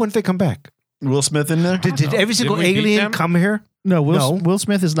 And why wouldn't they come back? Will Smith in there? Did every single Didn't we beat alien them? come here? No, No. Will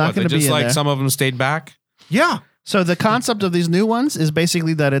Smith is not What, going to they be just in like there. some of them stayed back. Yeah. So the concept of these new ones is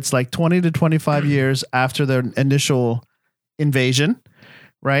basically that it's like 20 to 25 years after their initial invasion,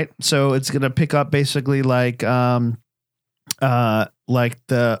 right? So it's going to pick up basically like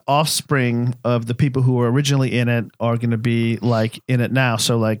the offspring of the people who were originally in it are going to be like in it now.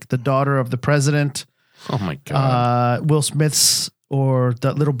 So like the daughter of the president, Oh my god! Will Smith's or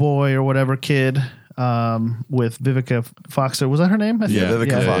that little boy or whatever kid with Vivica Fox. Was that her name? I think? Yeah,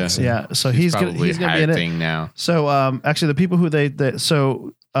 Vivica Fox. Yeah. So he's gonna be in it. now. So actually, the people who Jeff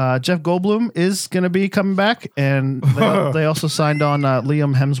Goldblum is going to be coming back, and they also signed on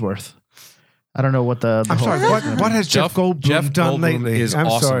Liam Hemsworth. I don't know what the I'm whole sorry. thing's gonna be. What has Jeff Goldblum done lately? is I'm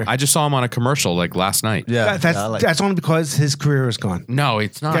awesome. sorry. I just saw him on a commercial like last night. Yeah, That's only because his career is gone. No,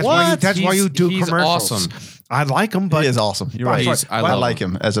 it's not. That's why you do he's commercials. awesome. I like him, but he is awesome. You're Right. right. I I love like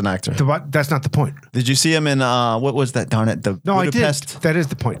him as an actor. that's not the point. Did you see him in what was that? Darn it, the No, Budapest. I did. That is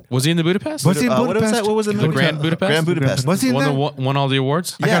the point. Was he in the Budapest? Was he in What was Budapest? that? What was the The movie? Grand Budapest? Grand Budapest. Was he in that? won all the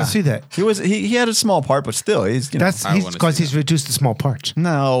awards? I gotta see that. He had a small part, but still, he's That's I he's wanna because see he's reduced to small parts.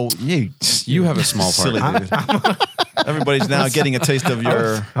 no. You have a small part. Silly dude. Everybody's now getting a taste of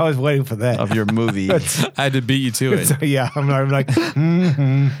your I was waiting for that. movie. I had to beat you to it. Yeah, I'm like,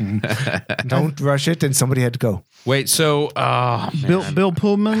 don't rush it, and somebody had to go. Wait, so Bill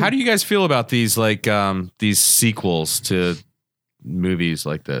Pullman. how do you guys feel about these these sequels to movies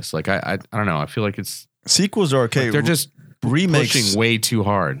like this? Like I don't know. I feel like Sequels are okay. they're just remakes. pushing way too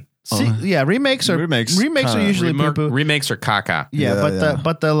hard. remakes are Remakes, usually poo-poo. Remakes are caca. Yeah, Yeah,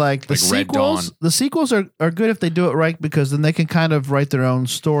 but the Like Red sequels. Dawn. The sequels are good if they do it right because then they can kind of write their own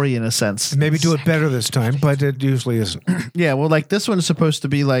story in a sense. Maybe do it better this time, but it usually isn't. Yeah, well, like this one is supposed to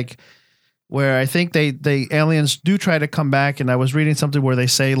be like where I think they aliens do try to come back, and I was reading something where they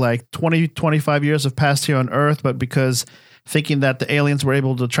say like 20, 25 years have passed here on Earth, but because thinking that the aliens were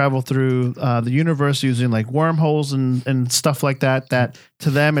able to travel through the universe using like wormholes and stuff like that, that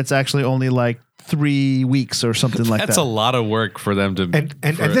to them it's actually only like 3 weeks or something like That's that. a lot of work for them to.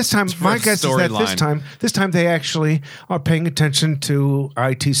 And for- this time, for my a guess is that storyline. this time they actually are paying attention to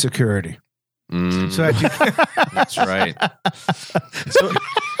IT security. Mm, So that you, that's right.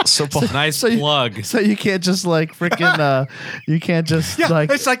 So Paul, Nice So you- plug. So you can't just like freaking you can't just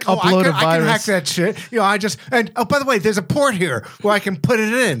like it's like, oh, upload a I can hack virus. that shit. You know, I just and oh, by the way, there's a port here where I can put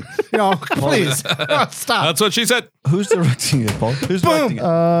it in. You know, please oh, stop. That's what she said. who's directing it, Paul? Who's Boom. directing it?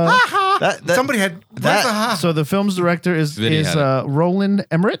 Ha-ha. That- Somebody had that- ha. So the film's director is Vinny had it. Roland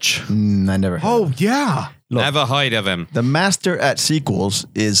Emmerich. I never. Heard. Oh yeah. Look. Never heard of him. The master at sequels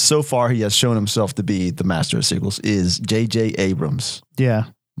is so far he has shown himself to be the master of sequels is J.J. Abrams. Yeah,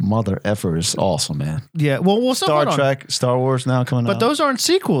 Mother effer is awesome, man. yeah. Well, so Star hold on. Trek, Star Wars now coming out. But those aren't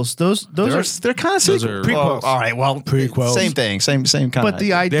sequels. Those they're kind of Those sequels. are- Prequels. all right, well, Prequels. Same thing, same kind But of.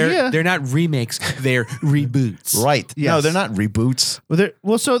 the idea. They're not remakes. They're reboots. right. No, Yes. they're not reboots.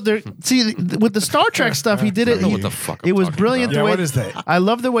 So they're see with the Star Trek stuff he did it. I don't know what the fuck I'm it was talking brilliant. about. The way, what is that? I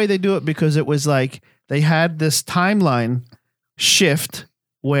love the way they do it because it was like they had this timeline shift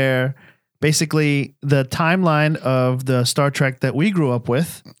where basically the timeline of the Star Trek that we grew up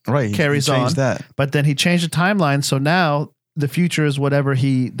with, Right. he Carries changed on. that. but then he changed the timeline. So now the future is whatever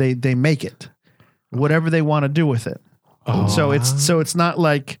they make it, whatever they want to do with it. So it's not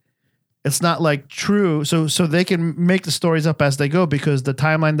like true. So they can make the stories up as they go because the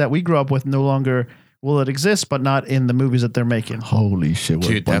timeline that we grew up with no longer will it exist, but not in the movies that they're making. Holy shit! What a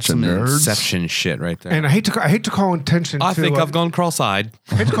Dude, that's bunch of some nerds. Inception shit right there. And I hate to call attention. I to think I've gone cross-eyed.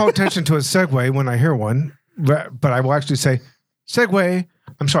 I hate to call attention to a segue when I hear one, but I will actually say segue.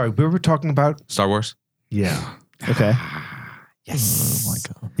 I'm sorry, we were talking about Star Wars. yeah. Okay. Yes. Oh my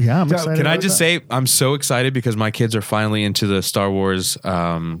god! Yeah, I'm So, excited. Can I about just that. say I'm so excited because my kids are finally into the Star Wars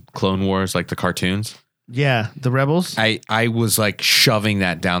Clone Wars, like the cartoons. Yeah, the Rebels. I was like shoving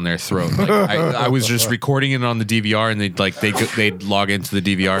that down their throat. Like, I was just recording it on the DVR, and they'd log into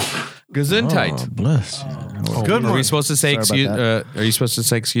the DVR. Gesundheit. Oh, bless. Good Are one. we supposed to say Sorry about excuse? Are you supposed to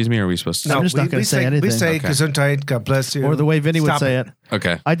say excuse me, or are we supposed to? No. I'm just not gonna say anything. We say Okay. Gesundheit, God bless you. Or the way Vinny would Stop say it.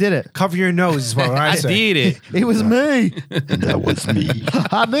 Okay. I did it. Cover your nose is what I say. did it. It was me. That was me.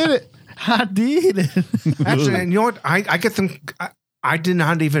 I did it. I did it. Actually, and you know what? I get them. I did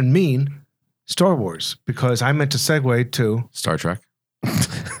not even mean Star Wars because I meant to segue to Star Trek.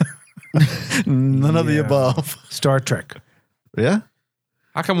 None of the Yeah. above. Star Trek Yeah.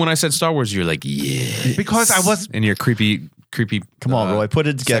 How come when I said Star Wars, you're like, yeah, because I was. and your creepy. Come on, Roy. Put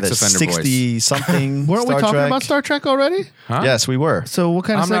it together. sex offender voice. 60 something. Weren't we Star talking Trek. about Star Trek already? Huh? Yes, we were. So what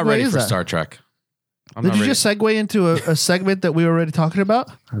kind of I'm segue not ready is for that? Star Trek. I'm Did not you ready. just segue into a segment that we were already talking about?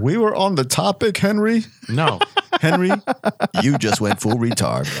 We were on the topic, Henry. No. Henry, you just went full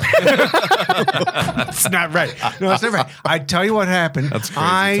retard. It's not right. No, it's not right. I tell you what happened. That's crazy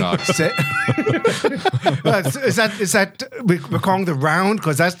I talk. said, is that we're calling the round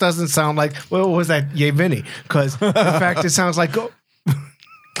because that doesn't sound like what was that? Yay, Vinny. Because in fact, it sounds like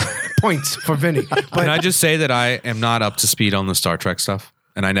points for Vinny. Can But I just say that I am not up to speed on the Star Trek stuff,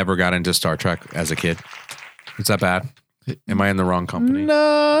 and I never got into Star Trek as a kid. Is that bad? Am I in the wrong company?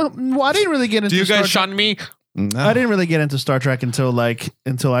 No, well, I didn't really get into. Do you Star guys Trek. shun me? I didn't really get into Star Trek until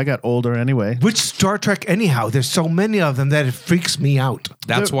I got older. Anyway, which Star Trek anyhow? There's so many of them that it freaks me out.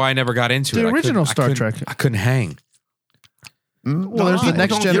 That's why I never got into the it. original Star I Trek. I couldn't hang. well, there's the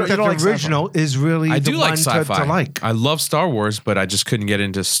next I don't generation. think that the original is really I the do like one sci-fi. to like. I love Star Wars, but I just couldn't get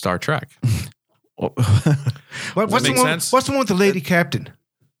into Star Trek. What's the make one? sense? What's the one with the lady captain?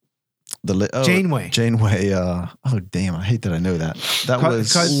 Janeway. Janeway. Oh, damn. I hate that I know that. That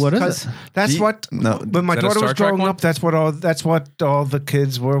was. What is it? That's Do- what. no, when my is that a daughter Star was Trek growing one? up, that's what all the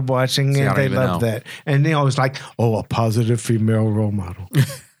kids were watching, See, I and don't they even loved know. that. And they always like, oh, a positive female role model.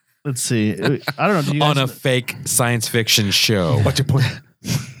 Let's see. I don't know. Do you On guys, a fake science fiction show. What's your point?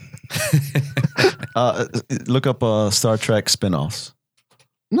 Look up Star Trek spinoffs.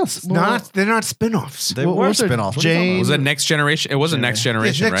 no, They're not spin-offs. They What were was it? spinoffs. What are you talking Jane- Was it Next Generation? It wasn't Next It's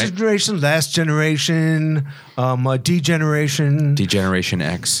Generation, next right? generation, last generation, degeneration. Degeneration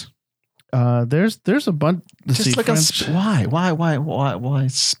X. there's a bunch. Let's Just see, look on French- why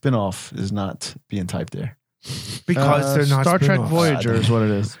spinoff is not being typed there. because they're not Star Trek spin-offs. Voyager is what it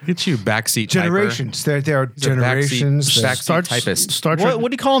is. Look at you, backseat Generations. There are He's a backseat- generations. back- Star, typist. Star Trek.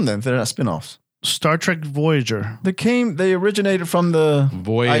 What do you call them then if they're not spinoffs? Star Trek Voyager. They originated from the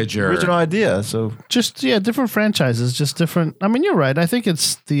Voyager. original idea. So Just different franchises. Just different. I mean, you're right. I think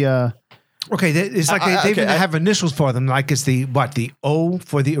it's the Okay, it's like they okay, even have initials for them. Like it's the O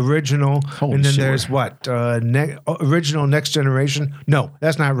for the original, Holy and then shit. there's original Next Generation. No,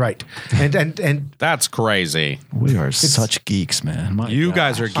 that's not right. And That's crazy. We are such geeks, man. My You God.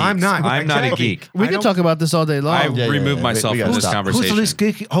 guys are geeks. I'm not. I'm not a Exactly. geek. We I can don't- talk about this all day long. I yeah, removed yeah. myself We from gotta this stop. conversation. who's the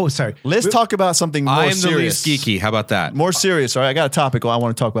least geeky? Oh, sorry. Let's talk about something more I am serious. the least geeky. How about that? More serious. All right, I got a topic I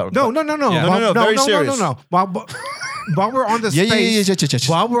want to talk about. No. Yeah. No, very serious. No. While we're on the Yeah, space, yeah.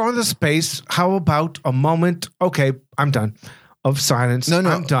 while we're on the space, how about a moment? Okay, I'm done. Of silence. No.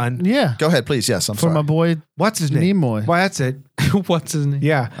 I'm done. Yeah. Go ahead, please. Yes, I'm For sorry. my boy What's his name? Nimoy. Well, that's it. What's his name?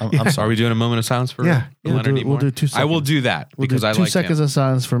 Yeah. I'm sorry. Are we doing a moment of silence for Yeah. Leonard We'll do Nimoy? 2 I will seconds. do that We'll because do I 2 like seconds him. of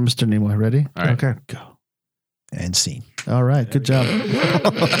silence for Mr. Nimoy. Ready? All right. Okay. Go. And scene. All right. Good job.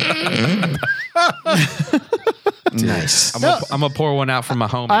 Nice. I'm gonna pour one out for my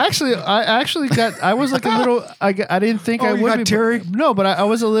homie. I actually got. I was like a little. I didn't think Oh, I you would got be. teary? No, but I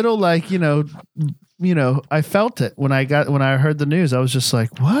was a little like I felt it when I heard the news. I was just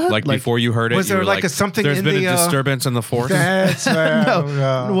like, what? like before you heard it, Was you there were like a something There's in been the, a disturbance in the force. That's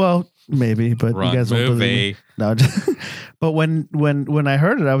No. Well, maybe, but Run, you guys won't believe me. No, but when I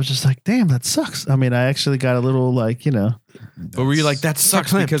heard it, I was just like, damn, that sucks. I mean, I actually got a little like But were you like that sucks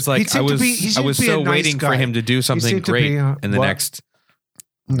Clint. because He like I seemed to was be- he I seemed was to be a so nice waiting for guy. him to do something seemed to great be, in the what? next.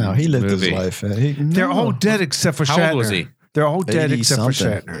 No, he lived Movie. his life. He, They're all dead except for How Shatner. old was he? They're all dead 80 except for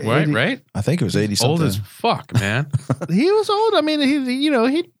something. Shatner. Right, 80. right. I think it was 80 Old something. as fuck, man. he was old. I mean, he He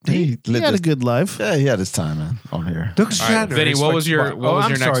lived had a his- good life. Yeah, he had his time, man, on here. Look, All right, Shatner. Vinny, is what like- was your I'm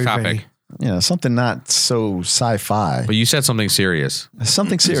next sorry, topic? Vinny. Something not so sci-fi. But you said something serious.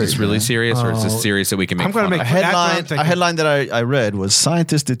 Something Is serious. this really man. serious, or is Oh. this serious that we can make I'm gonna fun make of? A That's what I'm headline, thinking. a headline that I read was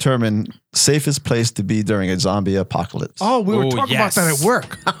scientists determine safest place to be during a zombie apocalypse. Oh, we were Oh, talking about that yes. at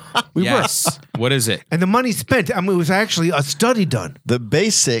work. We were. Yes. What is it? And the money spent. I mean, it was actually a study done. The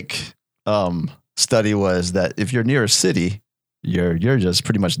basic study was that if you're near a city, you're just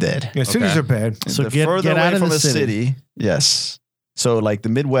pretty much dead. Yeah, cities Okay. are bad. So the get further away out of from the a city. yes. So like the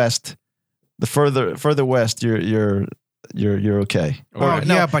Midwest, the further west, you're okay. Oh, Or,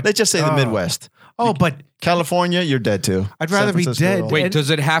 yeah, but- let's just say the oh. Midwest. Oh, but California, you're dead too. I'd rather San be Francisco. dead. Wait, And- does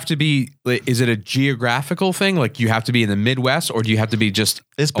it have to be? Like, is it a geographical thing? Like you have to be in the Midwest, or do you have to be just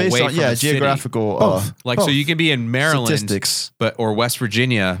It's based away on from the city? geographical Both. Like so Both. you can be in Maryland, statistics. but or West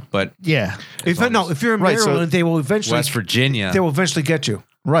Virginia, but Yeah. if you're in Right, so- Maryland, they will eventually West Virginia. they will eventually get you.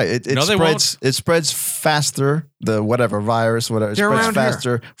 Right. It No, they spreads. It spreads faster. The whatever virus, whatever, it They're spreads around here.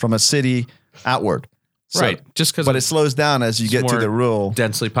 faster from a city outward. So- Right, just because But it slows down as you It's get to more the rural.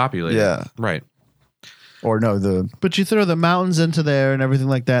 densely populated. Yeah. Right. Or no, the But you throw the mountains into there and everything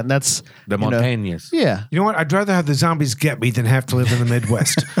like that, and that's The you know, montañas. yeah. You know what? I'd rather have the zombies get me than have to live in the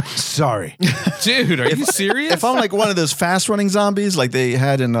Midwest. Sorry. Dude, are you serious? if I'm like one of those fast running zombies like they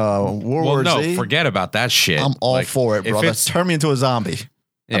had in World well, War no, Z, forget about that shit. I'm all Like, for it, if bro. it's- Let's turn me into a zombie.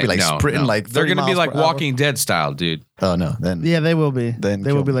 I'd be like sprinting like 30 they're gonna be miles like per hour. Walking Dead style, dude. Oh no, then Yeah, they will be. Then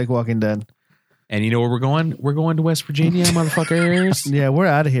They will kill be me. like Walking Dead. And you know where we're going? We're going to West Virginia, motherfuckers. Yeah, we're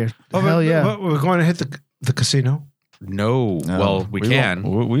out of here. Hell yeah. We're going to hit the casino No. No, Well, we can.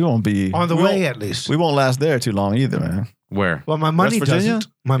 We won't be on the we way won't- at least. We won't last there too long either, man. Where? Well, my money West Virginia?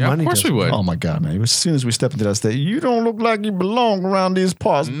 doesn't. My Yeah, money of course doesn't. we would. Oh my god, man! As soon as we step into that state, you don't look like you belong around these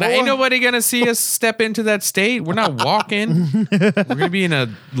parts. Ain't boy. nobody gonna see us step into that state. We're not walking. We're gonna be in a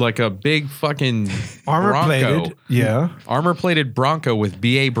big fucking Armor Bronco. plated. Yeah. Armor plated Bronco with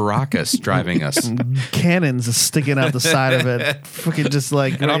B.A. Baracus driving us. Cannons sticking out the side of it. Freaking just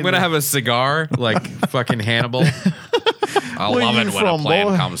like. And I'm gonna have a cigar like fucking Hannibal. I Where love you it when from, a plan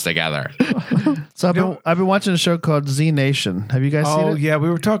boy? comes together. So I've been watching a show called Z Nation. Have you guys seen Oh it? yeah, we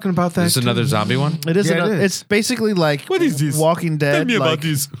were talking about that. Is this too. another zombie one? It is. Yeah, it is. It's basically like What is this? Walking Dead. like,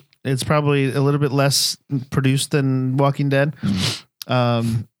 this. It's probably a little bit less produced than Walking Dead.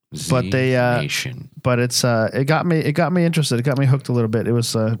 But they, Nation. But it's it got me interested. It got me hooked a little bit. It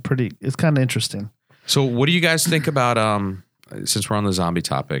was it's kind of interesting. So what do you guys think about since we're on the zombie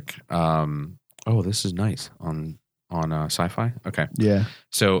topic? Oh, this is nice on sci-fi. Okay. Yeah.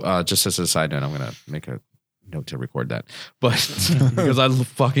 So just as a side note, I'm gonna make a note to record that. But because I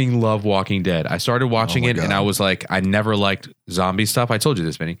fucking love Walking Dead. I started watching my it and God. I was like, I never liked zombie stuff. I told you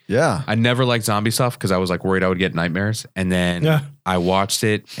this, Vinny. Yeah, I never liked zombie stuff because I was like worried I would get nightmares. And then Yeah. I watched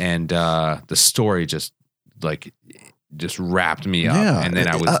it and the story just wrapped me up. yeah. And then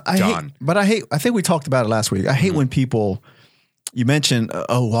I was hate- done. but I hate. I think we talked about it last week. I hate when people. You mentioned,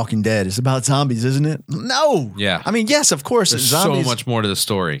 Walking Dead. It's about zombies, isn't it? No. Yeah. I mean, yes, of course. There's zombies. so much more to the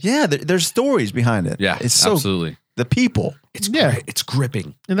story. Yeah, there's stories behind it. Yeah, it's so absolutely. the people. It's Yeah. It's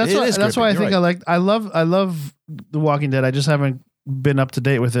gripping. And that's It why is that's why I gripping. think You're I love The Walking Dead. I just haven't been up to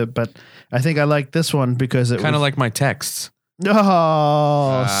date with it, but I think I like this one because it Kind of was, like my texts.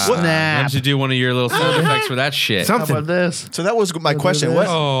 oh Why snap. don't you do one of your little sound effects for that shit? How Something. about this? So that was my Look at question. this. What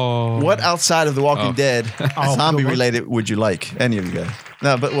Oh. what outside of The Walking Oh. Dead zombie related would you like? Any of you guys?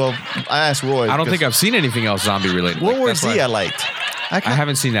 No, but well, I asked Roy. I don't think I've seen anything else zombie related. World War That's Z why- I liked. I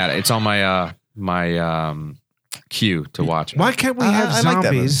haven't seen that. It's on my queue to watch. Why can't we I- have I like that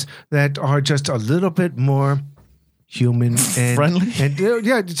zombies that are just a little bit more human and Friendly? And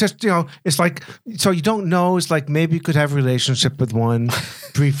yeah, just it's like so you don't know. It's like maybe you could have a relationship with one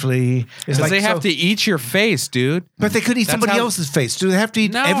briefly. It's Because like they have so- to eat your face, dude. but they could eat That's somebody how- else's face. Do they have to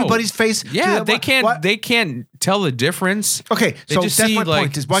eat No. everybody's face? Yeah, Do they what- can't. what- They can't tell the difference. Okay, They so just that's see, my like,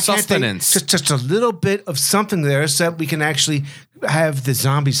 point. Is why sustenance. can't they just a little bit of something there so that we can actually have the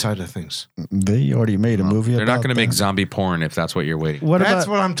zombie side of things? They already made a movie. They're not about going to make that. zombie porn if that's what you're waiting. What That's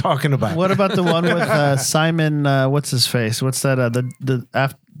about what I'm talking about. what about the one with Simon? What's his face? What's that?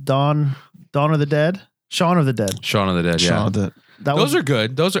 Dawn of the Dead, Shaun of the Dead. Shaun of the Dead. Yeah, Shaun the- That those was, are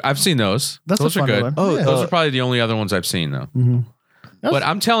good. Those are I've seen those. That's a those are fun good. one. Oh, Yeah. Those are probably the only other ones I've seen though. Mhm. But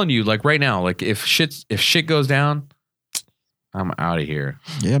I'm telling you, like right now, like if shit goes down, I'm out of here.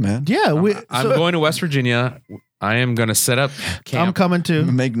 Yeah, man. Yeah, I'm going to West Virginia. I am going to set up I'm camp. coming to.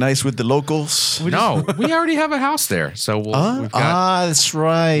 Make nice with the locals. No, we already have a house there, so we've got. That's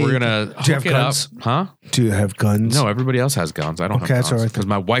right. We're gonna Do you have hook it guns? up, huh? Do you have guns? No, everybody else has guns. I don't Okay, have that's guns all right. because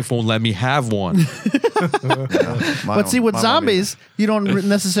my wife won't let me have one. But see, with zombies, you don't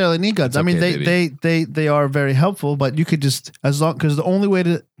necessarily need guns. I mean, okay, they are very helpful, but you could just because the only way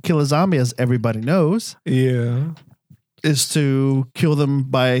to kill a zombie, as everybody knows, Yeah. is to kill them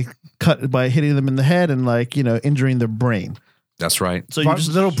by hitting them in the head and injuring their brain. That's right. So you What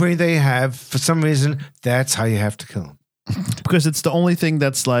just little brain they have, for some reason, that's how you have to kill them. because it's the only thing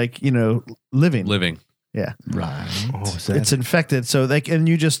that's living. Living. Yeah, Right. Oh, is that it's infected. So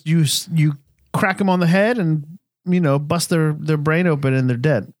you crack them on the head and bust their brain open and they're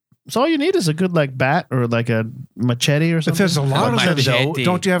dead. So all you need is a good bat or like a machete or If something. there's a lot of them, though, Machete.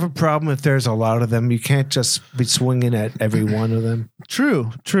 don't you have a problem if there's a lot of them? You can't just be swinging at every one of them.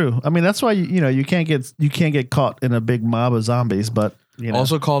 True. I mean, that's why you can't get caught in a big mob of zombies. But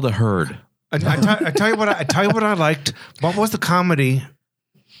Also called a herd. I tell you what I liked. What was the comedy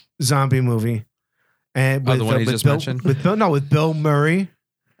zombie movie? And Oh, the one he just mentioned? with Bill Murray.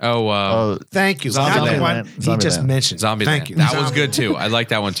 Oh, Thank you. Zombieland. Not the one he Zombieland. just mentioned. Zombie. Thank you. That was good too. I like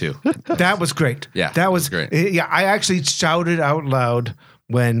that one too. That was great. Yeah, that was great. Yeah, I actually shouted out loud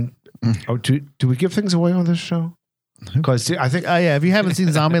when. Oh, do we give things away on this show? Because I think. yeah, if you haven't seen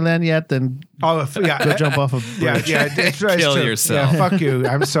Zombieland yet, then Oh yeah, go jump off a Yeah, bridge. yeah, it's right. Kill true. yourself. Yeah, fuck you.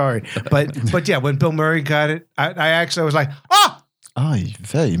 I'm sorry, but yeah, when Bill Murray got it, I actually was like, oh. Ay,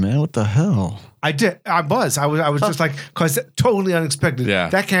 vey, man, what the hell? I did. I was just like, because totally unexpected. Yeah.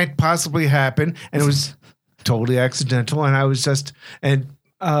 That can't possibly happen. And it was totally accidental. And I was just, and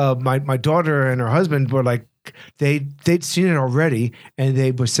my daughter and her husband were like, they'd seen it already. And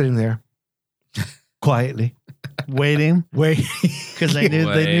they were sitting there quietly, waiting waiting. because they knew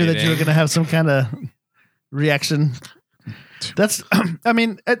that you were Waiting. going to have some kind of reaction. That's, I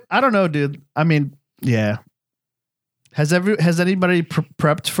mean, I don't know, dude. I mean, yeah. Has anybody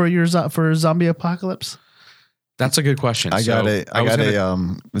prepped for a zombie apocalypse? That's a good question. I got was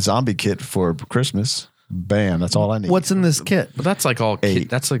gonna- a zombie kit for Christmas. Bam, that's all I need. What's in this kit? But that's like all.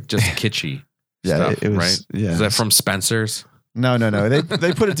 That's like just kitschy. Yeah, stuff, it was. right. Yeah, Is that from Spencer's? No.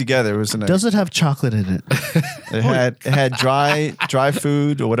 They put it together. It was in a, Does it have chocolate in it? it had dry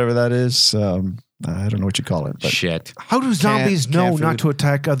food or whatever that is. I don't know what you call it, but Shit. How do zombies know canned not food. to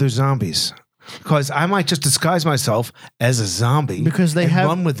attack other zombies? Because I might just disguise myself as a zombie Because they and have-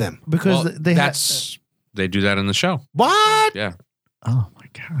 run with them. Because Well, they have they do that in the show. What? Yeah. oh my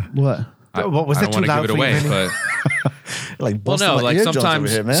god, what? What was I that don't too want to loud give it for you, away, Vinny? but like well, busting no, my like eardrums over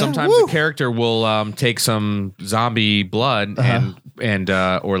sometimes here, man. sometimes Woo! the character will take some zombie blood and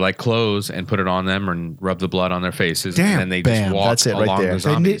or like clothes and put it on them and rub the blood on their faces, Damn. and then they Bam. just walk That's it right along there. the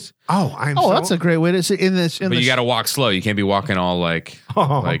They need- zombies. That's a great way to see in this. But you got to walk slow. You can't be walking all like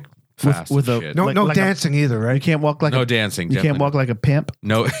fast with and a- shit. no like a- dancing either, You right? can't walk like No a, dancing. You can't definitely walk like a pimp.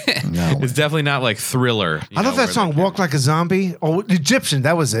 No, No. it's definitely not like Thriller. you I know, love that where song, they Walk Like a Zombie. Oh, Egyptian,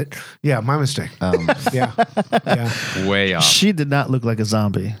 that was it. Yeah, my mistake. Yeah. Yeah. can way off. She did not look like a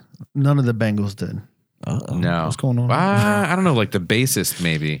zombie. None of the Bengals did. Uh-oh. No, What's going on? I don't know, like the bassist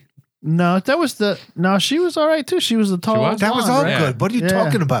maybe. No, that was she was all right too. She was the tall. was? That was blonde, all right? Yeah. good. What are you Yeah.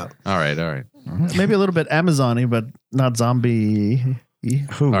 talking about? All right. Maybe a little bit Amazon-y, but not zombie.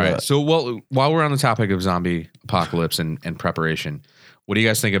 Who, All right. So while we're on the topic of zombie apocalypse and preparation, What do you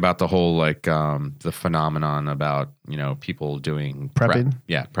guys think about the whole like the phenomenon about people doing Prepping?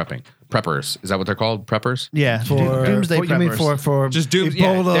 Prepping. Preppers. Is that what they're called? Preppers? Yeah, For doomsday you mean preppers. for Just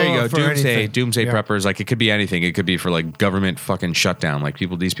Ebola, there you go. for Doomsday anything. doomsday Yeah. preppers. Like it could be anything. It could be for like government fucking shutdown. Like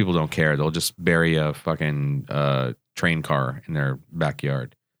these people don't care. They'll just bury a fucking train car in their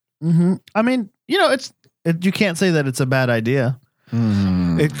backyard. Mm-hmm. I mean, you can't say that it's a bad idea.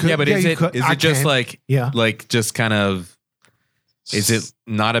 It could, Yeah, but is you it could- is I it just can. like Yeah. like just kind of is it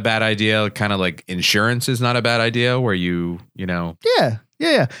not a bad idea? Kind of like insurance is not a bad idea where you know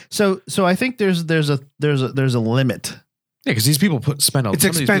Yeah. So I think there's a limit. because these people spend a It's some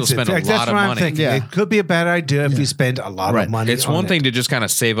of these people expensive. spend a That's lot of what I'm money. thinking. Yeah. It could be a bad idea if you spend a lot Right. of money. It's on one it. thing to just kind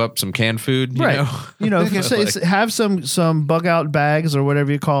of save up some canned food, you know? Have some bug out bags or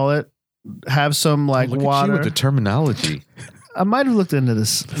whatever you call it. Have some like Look at you water. with the terminology. I might have looked into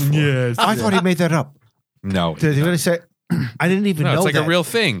this. Yes. I thought he made that up. No, Did he really say? I didn't even no, know it's like that. a real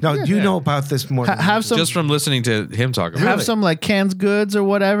thing. No, you know about this more. than Have some Just from listening to him talk about have it. some like canned goods or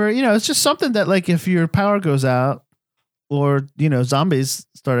whatever. It's just something that like if your power goes out or zombies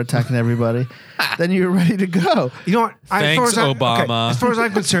start attacking everybody, then you're ready to go. You know what? Thanks, Obama. As far as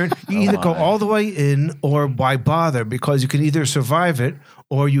I'm concerned, you either go all the way in or why bother? Because you can either survive it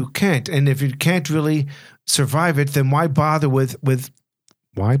or you can't. And if you can't really survive it, then why bother with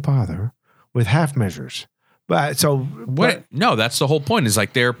half measures? But so What? No, that's the whole point. Is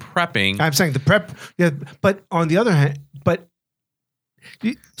like they're prepping. I'm saying the prep. Yeah, but on the other hand,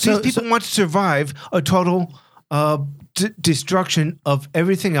 these people want to survive a total destruction of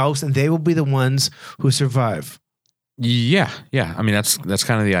everything else, and they will be the ones who survive. Yeah. I mean, that's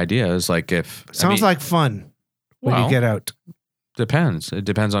kind of the idea. Is like if Sounds like fun when well, you get out. depends. It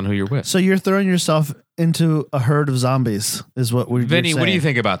depends on who you're with. So you're throwing yourself into a herd of zombies is what we're Vinny, what do you saying.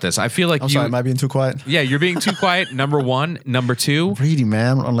 think about this? I feel like I'm sorry, am I being too quiet? yeah, you're being too quiet. Number one, number two. Reading,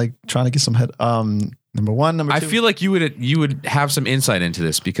 man. I'm like trying to get some head. Number one, number two. I feel like you would have some insight into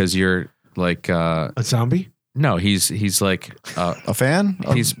this because you're like A zombie? no, he's like a fan.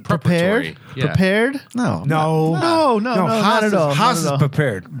 he's prepared? preparatory. Yeah. Prepared? No, No, not at all. Haas Not is at all.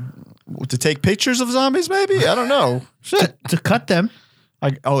 prepared. to take pictures of zombies. Maybe I don't know. Shit. To cut them.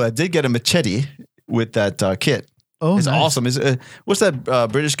 I did get a machete with that kit. Oh, It's nice. awesome. What's that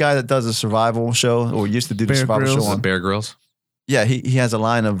British guy that does a survival show or used to do the Bear survival Grylls. show on? Bear Grylls. Yeah, he has a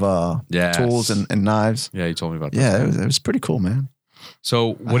line of Yes. tools and knives. Yeah, you told me about that. Yeah, it was pretty cool, man.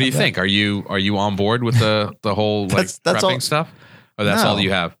 So what do you think? Are you on board with the whole like That's prepping all- stuff? Or that's No. all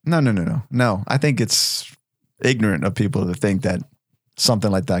you have? No. I think it's ignorant of people to think that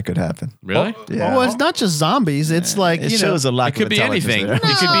something like that could happen. Really? Yeah. Well, it's not just zombies. It's like, it shows a It lack could of be intelligence anything. there. It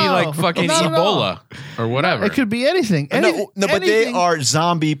could be like No, fucking not at all. Ebola or whatever. it could be anything. No, but they are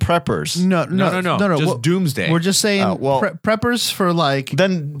zombie preppers. No. Just Well, doomsday. We're just saying well- preppers for like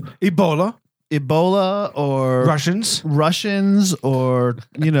Then Ebola, Ebola or Russians or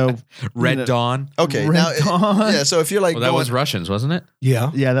Red Dawn. okay, Red now Dawn. yeah. So if you're like Well, that going, was Russians, wasn't it?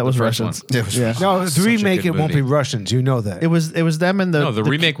 yeah. Yeah, that was The first Russians. It was Yeah. No, the Such a remake, good it won't be movie. Russians. You know that. It was them and No, the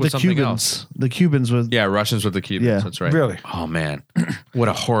remake was something Cubans. else. The Cubans was Yeah, Russians with the Cubans. Yeah. That's right. Really? Oh man, what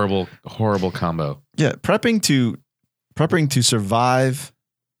a horrible combo. yeah, prepping to survive.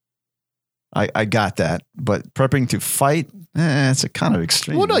 I got that, but prepping to fight, it's a kind of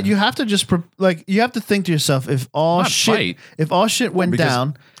extreme. Well, no, you have to just you have to think to yourself if all Not shit fight. went Because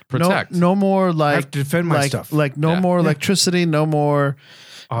down, protect. no more I like have to defend my like stuff. like no Yeah. more electricity, no more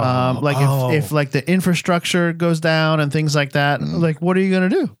if like the infrastructure goes down and things like that. Like, what are you gonna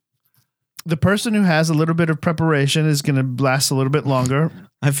do? The person who has a little bit of preparation is going to last a little bit longer.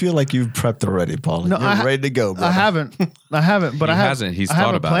 I feel like you've prepped already, Paul. No, You're ready to go, bro. I haven't, but He I have. hasn't. He's I have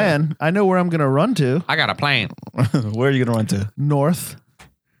thought a about plan. I know where I'm going to run to. I got a plan. Where are you going to run to? North.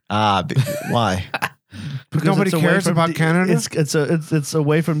 Why? Because Nobody it's away cares from about Canada? It's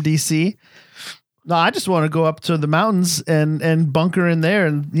away from DC. No, I just want to go up to the mountains and bunker in there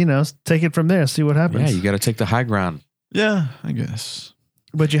and take it from there, see what happens. Yeah, you got to take the high ground. Yeah, I guess.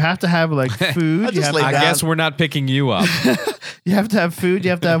 But you have to have like food. You just have, lay I down. guess we're not picking you up. you have to have food.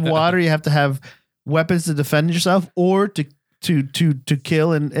 You have to have water. You have to have weapons to defend yourself or to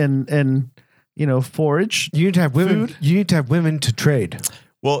kill and forage. You need to have women. Food? You need to have women to trade.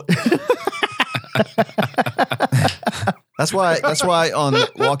 Well, that's why on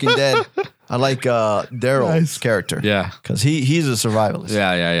Walking Dead, I like Daryl's Nice. character. Yeah. because he's a survivalist.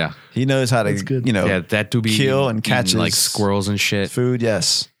 Yeah. He knows how to That's good. Yeah, that do be kill and eating, catch like squirrels and shit. food.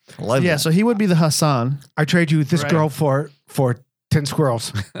 Yes, I love Yeah, that. so he would be the Hassan. I trade you this Right. girl for 10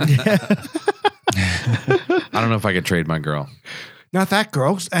 squirrels. I don't know if I could trade my girl. Not that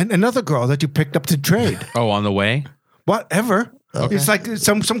girl, and another girl that you picked up to trade. Oh, on the way? Whatever. It's like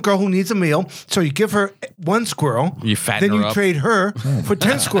some girl who needs a meal, so you give her one squirrel, You fatten then her you up. trade her for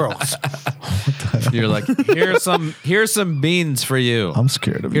 10 squirrels. You're like, here's some beans for you. I'm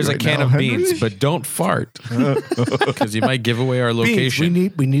scared of Here's you a right can now, of Henry. beans, but don't fart because you might give away our Beans. location.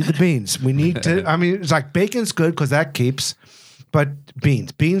 We need the beans. We need to. I mean, it's like bacon's good because that keeps, but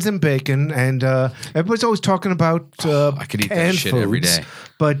beans and bacon, and everybody's always talking about I could eat that canned shit every foods, day.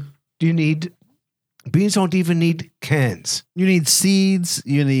 but you need beans. Don't even need cans. You need seeds.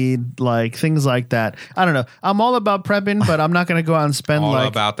 You need like things like that. I don't know. I'm all about prepping, but I'm not going to go out and spend All like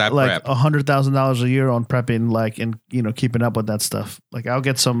about that like prep. $100,000 a year on prepping, like and keeping up with that stuff. Like I'll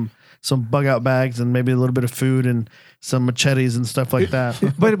get some bug out bags and maybe a little bit of food and some machetes and stuff like that.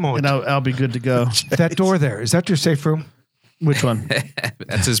 Wait a moment. And I'll be good to go. That door there, is that your safe room? Which one?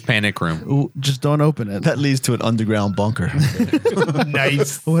 That's his panic room. Ooh, just don't open it. That leads to an underground bunker.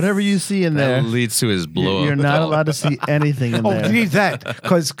 Nice. Whatever you see in there, That leads to his blow you're up. not allowed to see anything in Oh, there. you need that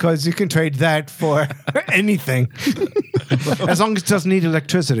because you can trade that for anything, as long as it doesn't need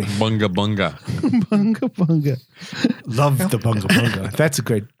electricity. Bunga bunga. Bunga bunga. Love the bunga bunga. That's a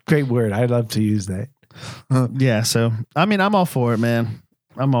great word. I love to use that. Yeah. So I mean, I'm all for it, man.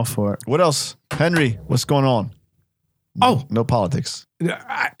 I'm all for it. What else? Henry, what's going on? Oh, No politics.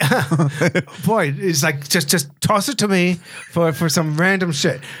 boy, it's like just toss it to me for some random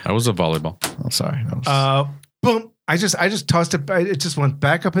shit. That was a volleyball. I'm sorry. That was- Boom! I just tossed it. It just went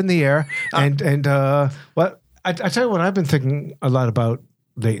back up in the air. And what I tell you what I've been thinking a lot about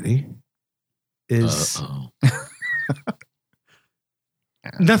lately is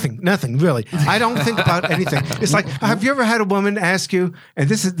nothing really. I don't think about anything. It's like, have you ever had a woman ask you? And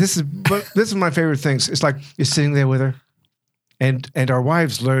this is my favorite things. It's like you're sitting there with her, and our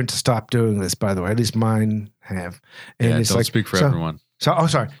wives learn to stop doing this. By the way, at least mine have. And Yeah, it's don't like, speak for so- everyone. So, oh,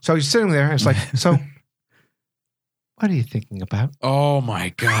 sorry. So you're sitting there, and it's like, so, what are you thinking about? Oh my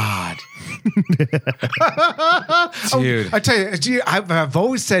god, Oh, dude. I tell you, gee, I've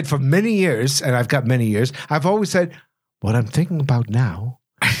always said for many years, and I've got many years, I've always said, what I'm thinking about now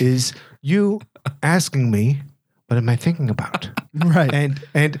is you asking me, what am I thinking about? Right.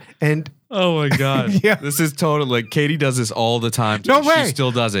 And Oh my god. Yeah. This is total. Like Katie does this all the time. No She way.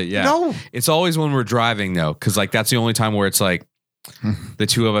 still does it. Yeah. no, It's always when we're driving though, because like that's the only time where it's like the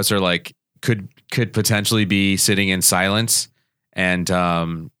two of us are like could potentially be sitting in silence, and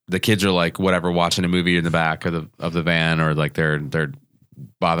the kids are like whatever watching a movie in the back of the van, or like they're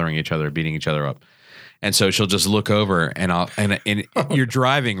bothering each other, beating each other up. And so she'll just look over, and you're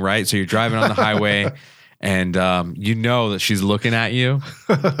driving, right? So you're driving on the highway, and you know that she's looking at you,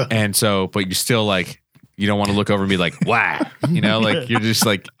 and so but you still like. You don't want to look over and be like, wow, like you're just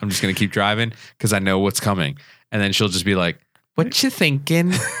like, I'm just going to keep driving because I know what's coming. And then she'll just be like, what you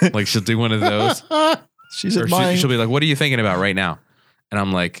thinking? Like she'll do one of those. She's Or at mine. she'll be like, what are you thinking about right now? And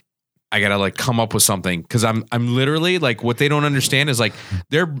I'm like, I got to like come up with something. Cause I'm literally like, what they don't understand is like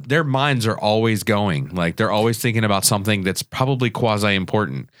their minds are always going. Like they're always thinking about something that's probably quasi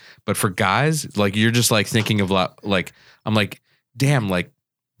important. But for guys, like you're just like thinking of like, I'm like, damn, like,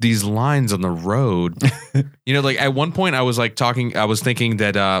 these lines on the road, like at one point I was thinking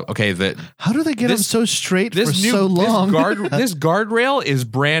that, okay, that How do they get them so straight for this new, so long? this guardrail is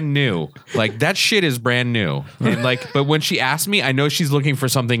brand new. Like that shit is brand new. And like, but when she asked me, I know she's looking for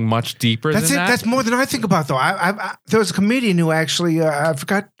something much deeper that's than it. that. That's more than I think about, though. There was a comedian who actually, I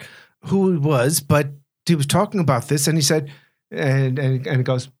forgot who he was, but he was talking about this, and he said, and he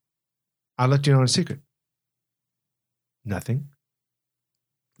goes, I'll let you know a secret. Nothing.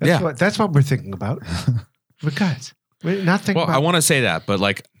 That's what we're thinking about. But guys, we're not thinking Well, about. I want to say that, but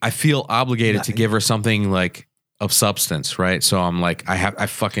like I feel obligated to give her something like of substance, right? So I'm like, I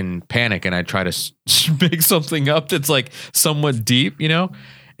fucking panic and I try to make something up that's like somewhat deep,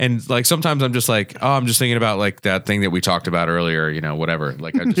 And like sometimes I'm just like, oh, I'm just thinking about like that thing that we talked about earlier, whatever.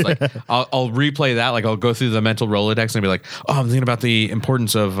 Like I just like I'll replay that. Like I'll go through the mental Rolodex and be like, oh, I'm thinking about the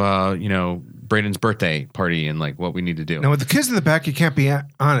importance of Braden's birthday party and like what we need to do. Now with the kids in the back, you can't be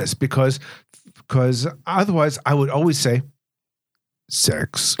honest because otherwise I would always say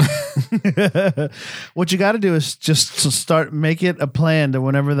sex. What you got to do is just to make it a plan that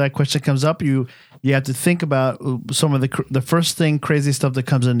whenever that question comes up, you have to think about some of the first thing crazy stuff that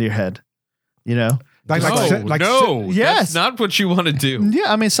comes into your head. Like no, yes. that's not what you want to do.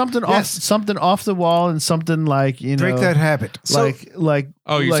 Yeah, I mean something off the wall and something like break that habit. like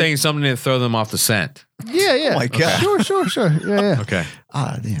Oh, you're like- saying something to throw them off the scent. yeah. Oh my God. Sure. Yeah. Okay.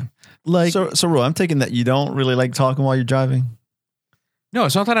 Ah, damn. Like So, Ro, I'm taking that you don't really like talking while you're driving. No,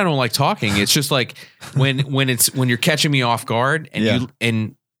 it's not that I don't like talking. It's just like when you're catching me off guard and Yeah.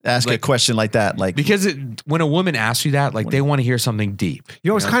 and ask a question like that. Like, Because when a woman asks you that, like they want to hear something deep.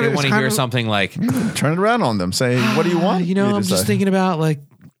 You know, it's kind they of want to hear something like, turn it around on them. Say, what do you want? You know, me to I'm just say?" thinking about like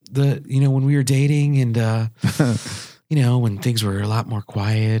when we were dating and when things were a lot more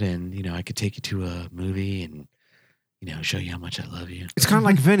quiet and I could take you to a movie and show you how much I love you. It's kind of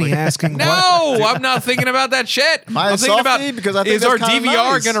like Vinny asking. No, I'm not thinking about that shit. I'm thinking about because I think is our that's kinda DVR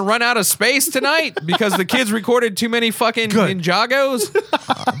nice. going to run out of space tonight because the kids recorded too many fucking Good. Ninjagos?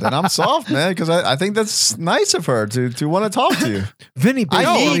 Then I'm soft, man, because I think that's nice of her to want to talk to you. Vinny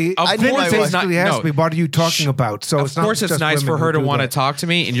basically, of Vinny course it's basically not- asked no. me, "What are you talking about?" So Of course, it's just nice for women her who to do want to that. talk to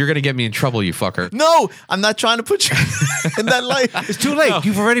me, and you're going to get me in trouble, you fucker. No, I'm not trying to put you in that light. It's too late.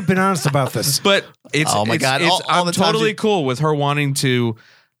 You've already been honest about this. But it's Oh my it's- God, it's- all I'm the times totally you- cool with her wanting to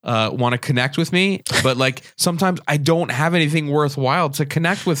connect with me, but like sometimes I don't have anything worthwhile to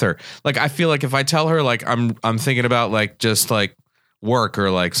connect with her. Like I feel like if I tell her like I'm thinking about like just like work or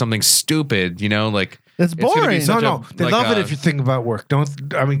like something stupid, like It's gonna be boring. such No, they like love it a- if you think about work. Don't.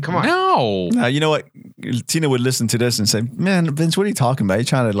 I mean, come on. no. Now, you know what? Tina would listen to this and say, "Man, Vince, what are you talking about? You're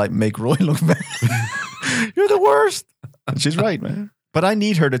trying to like make Roy look bad. You're the worst." And she's right, man. But I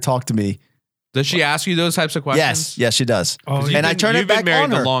need her to talk to me. Does she ask you those types of questions? Yes, she does. Oh, and I turn it You've been back married on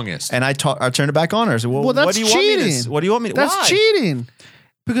the her. longest. And I turn it back on her. I say, well, Well, that's what do you want me to? cheating. What do you want me to? That's why? cheating.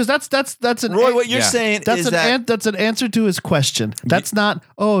 Because that's an Roy, what you're Yeah. saying that's is an that that's an answer to his question. That's not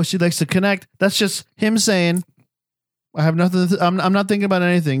she likes to connect. That's just him saying, I have nothing. I'm not thinking about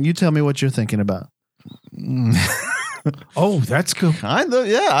anything. You tell me what you're thinking about. Oh, that's good. kind of,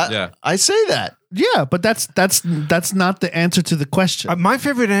 yeah. Yeah. I say that. Yeah, but that's not the answer to the question. My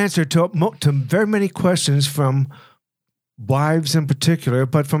favorite answer to very many questions from wives in particular,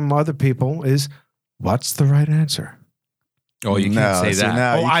 but from other people, is what's the right answer? Oh, you can't say see, that.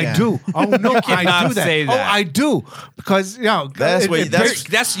 now you I can't. do. Oh no, I cannot do that. say Oh, that. I do because That's what- that's-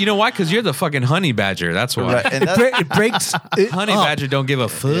 That's you know why? Because you're the fucking honey badger. That's why. Right. And it breaks. It Honey up. badger don't give a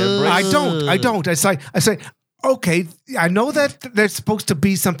fuck. I don't. I say, okay, I know that there's supposed to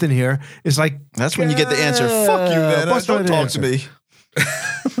be something here. It's like that's when you get the answer. Fuck you, man. what's the Don't right talk answer? to me.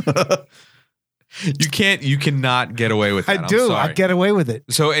 You cannot get away with that. I I'm do. sorry. I get away with it.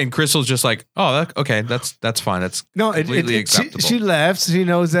 So and Crystal's just like, oh, okay, that's fine. That's No, completely acceptable. She laughs. She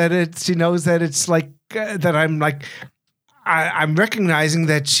knows that it's like that. I'm like, I'm recognizing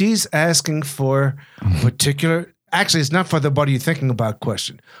that she's asking for a particular. Actually, it's not for the "what are you thinking about"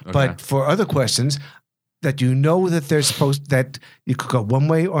 question, but for other questions that that they're that you could go one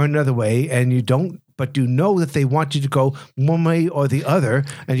way or another way, and you don't. But you know that they want you to go one way or the other,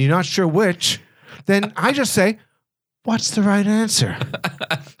 and you're not sure which. Then I just say, what's the right answer?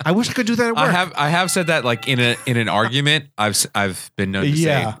 I wish I could do that at work. I have said that like in an argument. I've been known to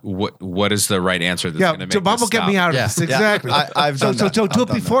Yeah. say what is the right answer that's Yeah, going to make so Bob will this get me stop. out of Yeah. this. Yeah. Exactly. I've done that. So I've do it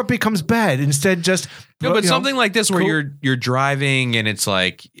done before it becomes bad. Instead, just No, but you know, something like this where cool. you're driving and it's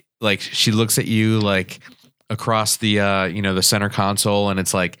like she looks at you like across the the center console and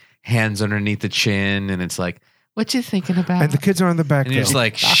it's like hands underneath the chin and it's like, what you thinking about? and the kids are in the back And you're just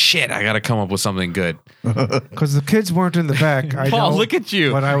like, shit, I got to come up with something good. because the kids weren't in the back. I Paul, know look at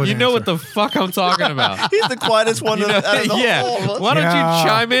you. what I would You know what answer. the fuck I'm talking about. He's the quietest one You know, out of the yeah. whole of us. Why don't Yeah. you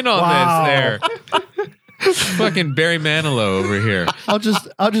chime in on Wow. this there? Fucking Barry Manilow over here. I'll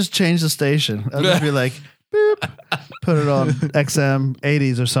just change the station. I'll just be like, boop, put it on XM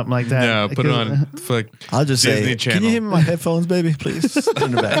 80s or something like that. No, put it on fuck. I'll just Disney say, Channel. can you hear me in my headphones, baby? Please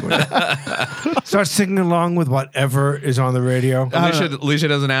turn it back. Start singing along with whatever is on the radio. Alicia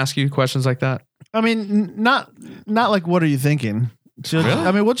doesn't ask you questions like that. I mean, not like what are you thinking? She'll, Really?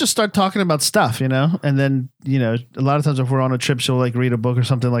 I mean, we'll just start talking about stuff, and then a lot of times if we're on a trip, she'll like read a book or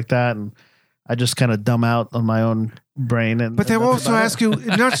something like that, and I just kind of dumb out on my own brain. But they and will that's also about ask you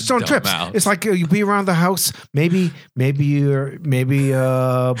not just on Dumb trips. out. It's like you be around the house. Maybe you're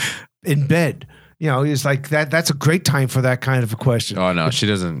in bed. It's like that. That's a great time for that kind of a question. Oh no, she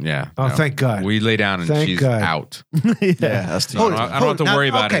doesn't. Yeah. Oh, no. thank God. We lay down and Thank she's God. out. it. Yeah, that's the I don't have to worry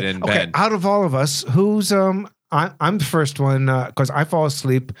about it in bed. Out of all of us, who's I'm the first one because I fall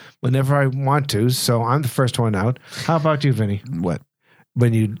asleep whenever I want to, so I'm the first one out. How about you, Vinny? What?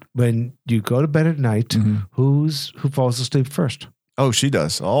 When you go to bed at night, who falls asleep first? Oh, she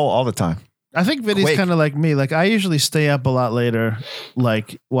does all the time. I think Vinny's Quick. kind of like me. Like I usually stay up a lot later,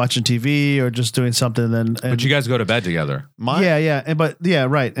 like watching TV or just doing something. But you guys go to bed together. Mine, yeah,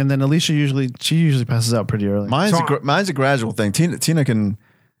 right. And then Alicia usually passes out pretty early. mine's a gradual thing. Tina can.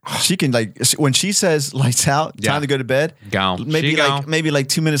 She can when she says lights out, Yeah. time to go to bed. Gone. Maybe She gone. maybe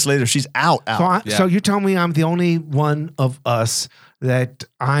 2 minutes later, she's out. So, so you tell me I'm the only one of us that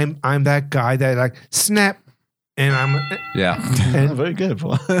I'm that guy that like snap, and I'm Yeah. Very good.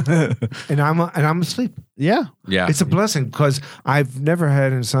 Paul. and I'm asleep. Yeah. Yeah. It's a blessing because I've never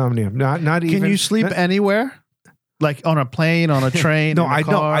had insomnia. Not even. Can you sleep anywhere? Like on a plane, on a train? No, in a I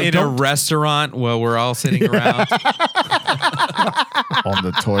don't. car? I in a restaurant while we're all sitting around On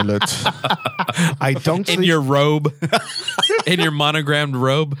the toilet. I don't in sleep. your robe, in your monogrammed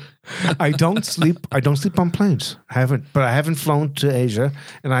robe. I don't sleep. I don't sleep on planes. I haven't flown to Asia,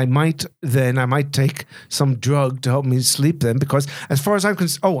 and I might take some drug to help me sleep then. Because as far as I'm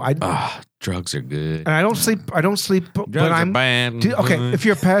concerned, Drugs are good. and I don't sleep. I don't sleep Drugs when are I'm. bad. Okay, if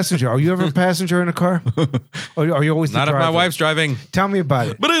you're a passenger, are you ever a passenger in a car? Or are you always the Not if my driver? wife's driving. Tell me about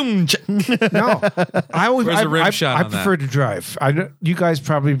it. Boom. No, I always. Where's the rim shot I on that? prefer to drive. You guys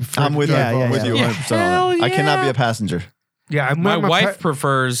probably prefer. I'm with to you. drive. I'm with you 100% on that. I cannot be a passenger. Yeah, My wife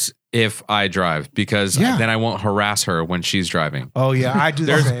prefers if I drive because Yeah. then I won't harass her when she's driving. Oh yeah, I do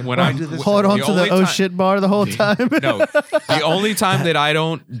the There's- same. when I I'm- do the Hold same. on The to the only oh time- shit bar the whole time. No, the only time that I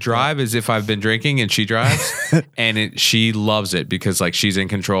don't drive is if I've been drinking and she drives, and she loves it because like she's in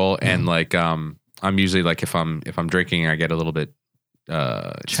control and like I'm usually like if I'm drinking I get a little bit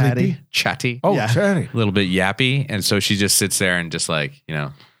chatty, Oh, Yeah. chatty. a little bit yappy, and so she just sits there and just like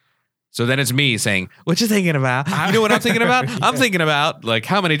So then it's me saying, "What you thinking about? You know what I'm thinking about? I'm thinking about like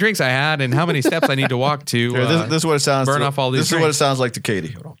how many drinks I had and how many steps I need to walk to Here, this is what it sounds. burn off all these This is what it drinks. sounds like to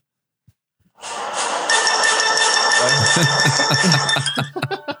Katie. Hold on.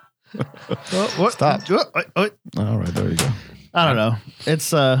 What? Stop. What? All right, there you go. I don't know.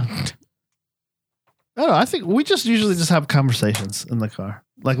 It's I don't know. I think we just usually just have conversations in the car.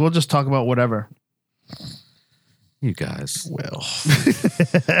 Like we'll just talk about whatever. You guys Well,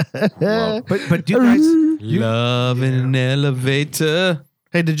 But do you guys? love in an elevator.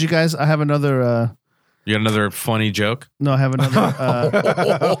 Hey, did you guys? I have another. You got another funny joke? No, I have another.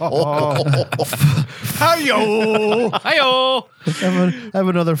 Hi-yo. Hi-yo. I have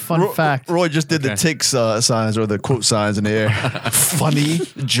another fun fact. Roy just did the Okay. tick signs or the quote signs in the air. Funny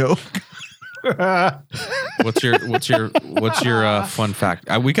joke. What's your fun fact?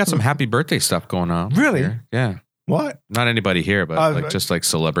 We got some happy birthday stuff going on. Really? here. Yeah. What? Not anybody here, but like just like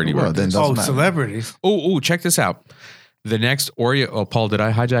celebrity Well, then birthdays. doesn't Oh, matter. celebrities. Oh, check this out. The next Oreo. Oh, Paul, did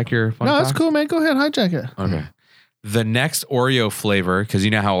I hijack your fun No, fact? that's cool, man. Go ahead, hijack it. Okay. The next Oreo flavor, because you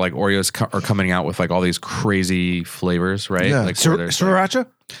know how like Oreos are coming out with like all these crazy flavors, right? Yeah. Like where there's, like- Sriracha?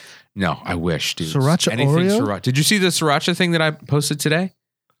 no, I wish, dude. Sriracha Anything Oreo? Sriracha. Did you see the Sriracha thing that I posted today?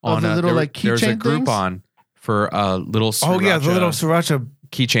 Oh, the little, like, there's a keychain Groupon things? for little Sriracha Oh yeah, the little Sriracha.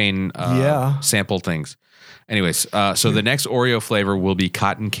 keychain Yeah. sample things. Anyways, so the next Oreo flavor will be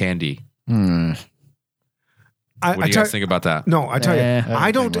cotton candy. What do you guys think about that? No, I tell you, Nah.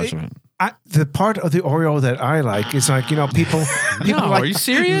 I don't. think much of it. The part of the Oreo that I like is like people. No, like, are you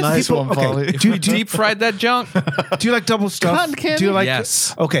serious? Nice people- one, Paulie. okay, Do you deep fried that junk? Do you like double stuff? Cotton candy? Do you like?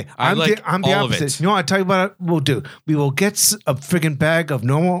 Yes. Okay, I like I'm the all of opposite. it. You know what? I tell you what we'll do. We will get a friggin' bag of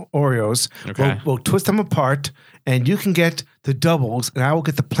normal Oreos. Okay. We'll twist them apart, and you can get the doubles, and I will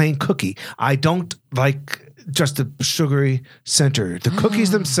get the plain cookie. I don't like just the sugary center. The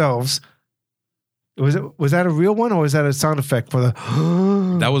cookies themselves. Was that a real one, or was that a sound effect for the?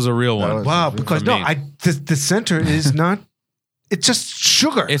 That was a real one. was- Wow, because For no, me. the center is not. It's just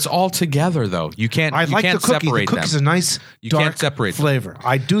sugar. It's all together though. You can't. I you like the can't cookie. The separate cookie's them. a nice You dark can't separate them. flavor.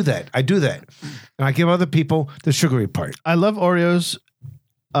 I do that, and I give other people the sugary part. I love Oreos,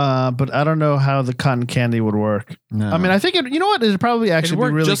 but I don't know how the cotton candy would work. No. I mean, I think it. You know what? It'd probably It actually be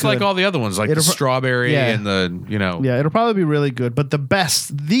worked really just good. like all the other ones, like the It'll pro- strawberry Yeah. and the Yeah, it'll probably be really good. But the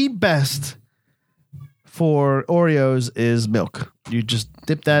best for Oreos is milk. You just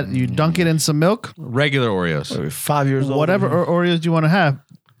dip that, you dunk it in some milk, regular Oreos. 5 years old. whatever Oreos you want to have.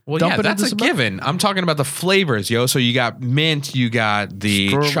 Well, Dump yeah, it that's into a some milk. given. I'm talking about the flavors, yo. So you got mint, you got the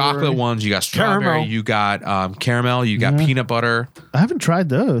Strawberry. chocolate ones, you got strawberry, Caramel. you got caramel, you got peanut butter. I haven't tried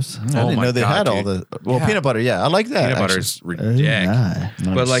those. I Oh didn't my know they God, had all dude. the. Well, Yeah. peanut butter. Yeah, I like that. Peanut butter actually. is ridiculous.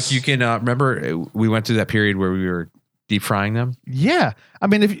 Nice. But like you can remember we went through that period where we were deep frying them. Yeah, I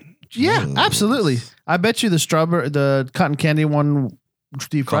mean, absolutely. I bet you the cotton candy one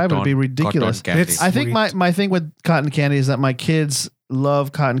deep fry would be ridiculous. Cotton candy. It's- I think Sweet. my thing with cotton candy is that my kids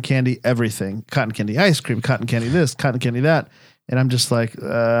love cotton candy everything. Cotton candy ice cream, cotton candy this, cotton candy that. And I'm just like,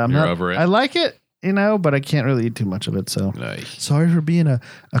 I'm You're not over it. I like it, but I can't really eat too much of it. So Nice. sorry for being a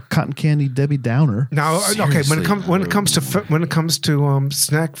cotton candy Debbie Downer. Now, okay, when it comes to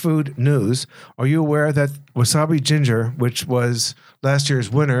snack food news, are you aware that wasabi ginger, which was last year's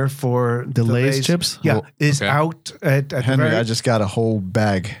winner for The Lay's chips? yeah, is okay. out at the Henry, very- I just got a whole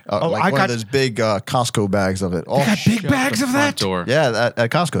bag. Oh, like I one got- of those big Costco bags of it. Oh, They got big Shut bags the of front that. door. yeah, at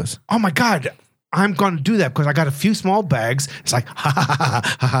Costco's. Oh my god! I'm going to do that because I got a few small bags. It's like, ha, ha, ha,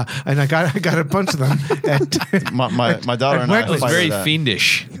 ha, ha, and I got a bunch of them. My daughter and I It was fight very with that.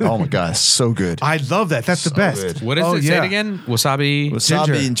 fiendish. Oh my god, so good. I love that. That's the So best. good. What is Oh, it? Say yeah. it again. Wasabi. Wasabi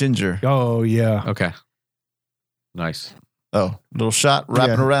Ginger. and ginger. Oh, yeah. Okay. Nice. Oh, little shot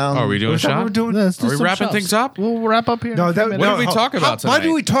wrapping Yeah. around. Are we doing a Is that what shot? we're doing? Let's do Are we some wrapping shots. things up? We'll wrap up here. No, in a that, minute. What did we talk about Why tonight?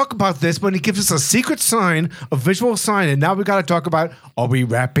 do we talk about this when he gives us a secret sign, a visual sign, and now we got to talk about, are we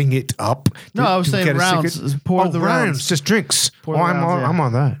wrapping it up? No, I was Do we saying get a rounds. secret- Pour oh, the rounds, rounds. just drinks. Pour Oh, the I'm rounds, yeah. I'm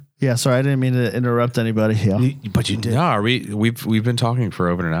on that. Yeah, sorry, I didn't mean to interrupt anybody. Yeah. But you did. No, we've been talking for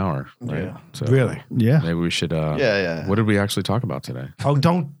over an hour. Right? Yeah. So Really? Yeah, maybe we should. Yeah. What did we actually talk about today? Oh,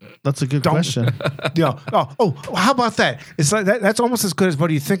 don't. that's a good Don't- question. Yeah. Oh, how about that? It's like that's almost as good as what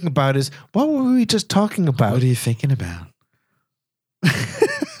are you thinking about? Is what were we just talking about? What are you thinking about?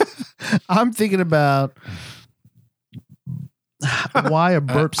 I'm thinking about why a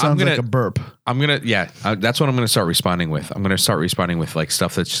burp I'm sounds gonna- like a burp. I'm gonna. Yeah, that's what I'm gonna start responding with. I'm gonna start responding with like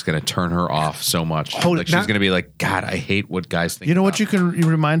stuff that's just gonna turn her off so much. Hold like it, she's now- gonna be like, God, I hate what guys think. You know what about you can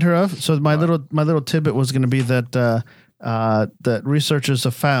remind her of? So my little tidbit was going to be that that researchers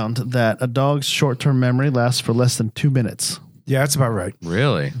have found that a dog's short-term memory lasts for less than 2 minutes. Yeah, that's about right.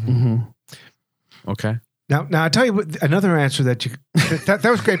 Really? Mm-hmm. Okay. Now I tell you what, another answer that you that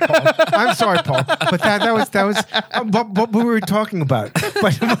was great, Paul. I'm sorry, Paul, but that was what we were talking about.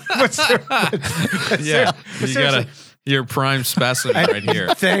 But Yeah, you seriously. gotta. Your prime specimen right here.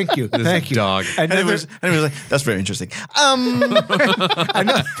 Thank you, This thank you. dog. And Another, it was like, that's very interesting.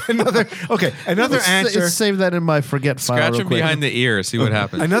 another answer. Save that in my forget file. Scratch real him quick. behind the ear. See what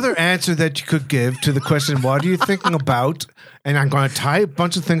happens. Another answer that you could give to the question, what are you thinking about? And I'm going to tie a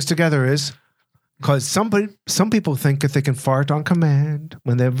bunch of things together is because some people think that they can fart on command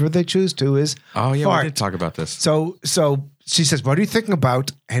whenever they choose to is Oh yeah, fart. we did talk about this. So she says, what are you thinking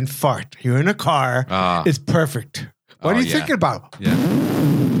about? And fart. You're in a car. Ah. It's perfect. What Oh, are you yeah. thinking about? Yeah.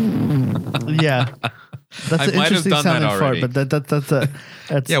 Yeah, that's I an might have interesting done that sounding fart, already. but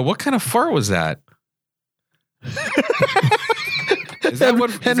that's Yeah. What kind of fart was that? Is that what?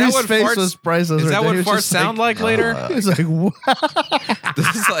 Is that Henry's what face farts? was priceless. Is right that there. what He was farts just sound like later? He's like, what?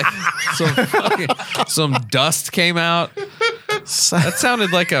 This is like some dust came out. That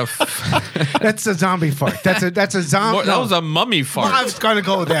sounded like a. That's a zombie fart. That's a zombie. That was a mummy fart. I was going to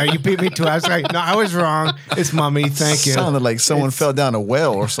go there. You beat me to it. I was like, no, I was wrong. It's mummy. Thank you. Sounded like someone fell down a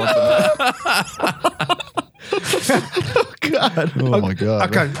well or something. God. Oh my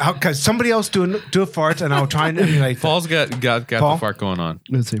god. Okay, somebody else do a fart, and I'll try and emulate that. Paul's got Paul? the fart going on.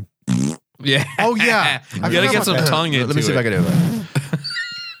 Let's see. Yeah. Oh, yeah. You I gotta forgot get some about that. tongue into Let me see if I it. can do it.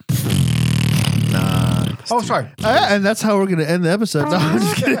 Nah. Oh, sorry. And that's how we're going to end the episode. No, I'm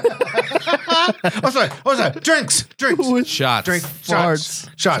just kidding. Oh, sorry. Drinks. Shots. Drink. Farts.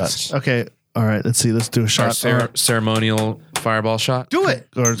 Shots. Okay. All right. Let's see. Let's do a Our shot. ceremonial fireball shot. Do it.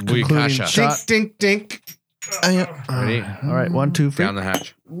 Or concluding Bukasha. shot. Dink, dink, dink. Ready? All right. 1, 2, 3. Down the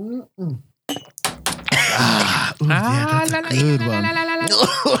hatch. Ooh, yeah, that's a good one.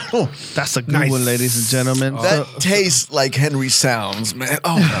 That's a good Nice. one, ladies and gentlemen. That tastes like Henry sounds, man.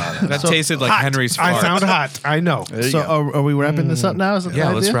 Oh god. That tasted like Hot. Henry's fart. I sound hot. I know. There you So go. are we wrapping this up now? Is that Yeah,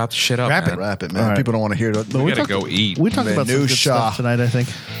 the let's idea? wrap the shit up. Wrap man. it. Wrap it, man. All right. People don't want to hear that. We gotta talked- go eat. We talked about some good Minutia. stuff tonight, I think.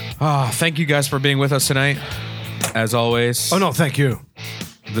 Thank you guys for being with us tonight. As always, Oh, no, thank you.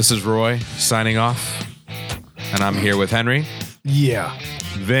 this is Roy signing off. And I'm here with Henry, Yeah.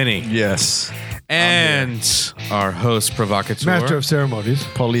 Vinny, Yes. and our host provocateur, Master of ceremonies.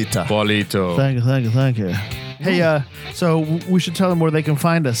 Polita. Paulito. Thank you. Hey, so we should tell them where they can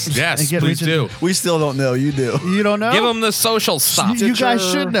find us. Yes, and get please reaching- do. We still don't know. You do. You don't know? Give them the social stuff. You guys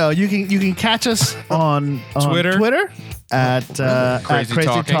should know. You can catch us on Twitter. at Crazy Crazy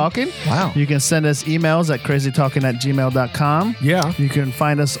Talking. Talking. Wow. You can send us emails at crazytalking@gmail.com. Yeah. You can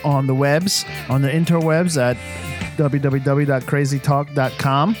find us on the webs, on the interwebs at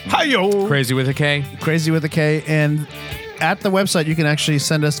www.crazytalk.com. Hi-yo. Crazy with a K. Crazy with a K. And at the website, you can actually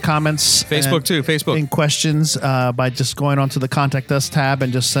send us comments. Facebook and- too. Facebook. And questions by just going onto the Contact Us tab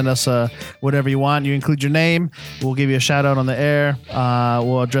and just send us whatever you want. You include your name. We'll give you a shout out on the air.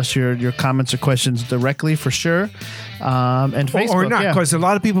 We'll address your comments or questions directly for sure. And Facebook, Or not, yeah. because a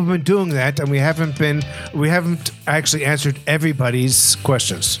lot of people have been doing that, and we haven't actually answered everybody's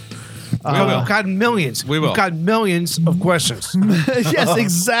questions. We've gotten millions. We will. We've got millions of questions. Yes,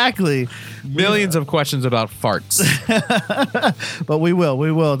 exactly. Millions of questions about farts. But we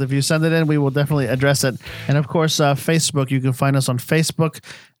will. If you send it in, we will definitely address it. And of course, Facebook. You can find us on Facebook.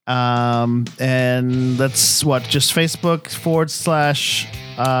 And that's just Facebook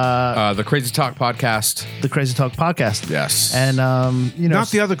 / The Crazy Talk podcast. the Crazy Talk Podcast. Yes. And Not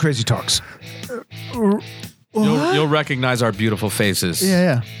the other crazy talks. You'll recognize our beautiful faces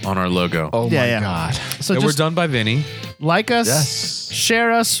Yeah. on our logo. Oh Yeah, my yeah. God. So And we're just done by Vinny. like us, Yes.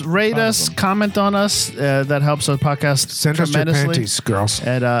 share us, rate Proud of us, them. comment on us. That helps our podcast Send us your tremendously. panties, girls.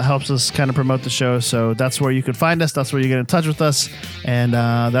 It helps us kind of promote the show. So that's where you can find us. That's where you get in touch with us. And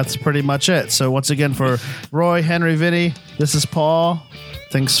that's pretty much it. So once again, for Roy, Henry, Vinny, this is Paul.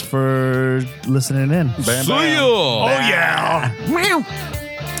 Thanks for listening in. See ya. Oh, yeah. Meow.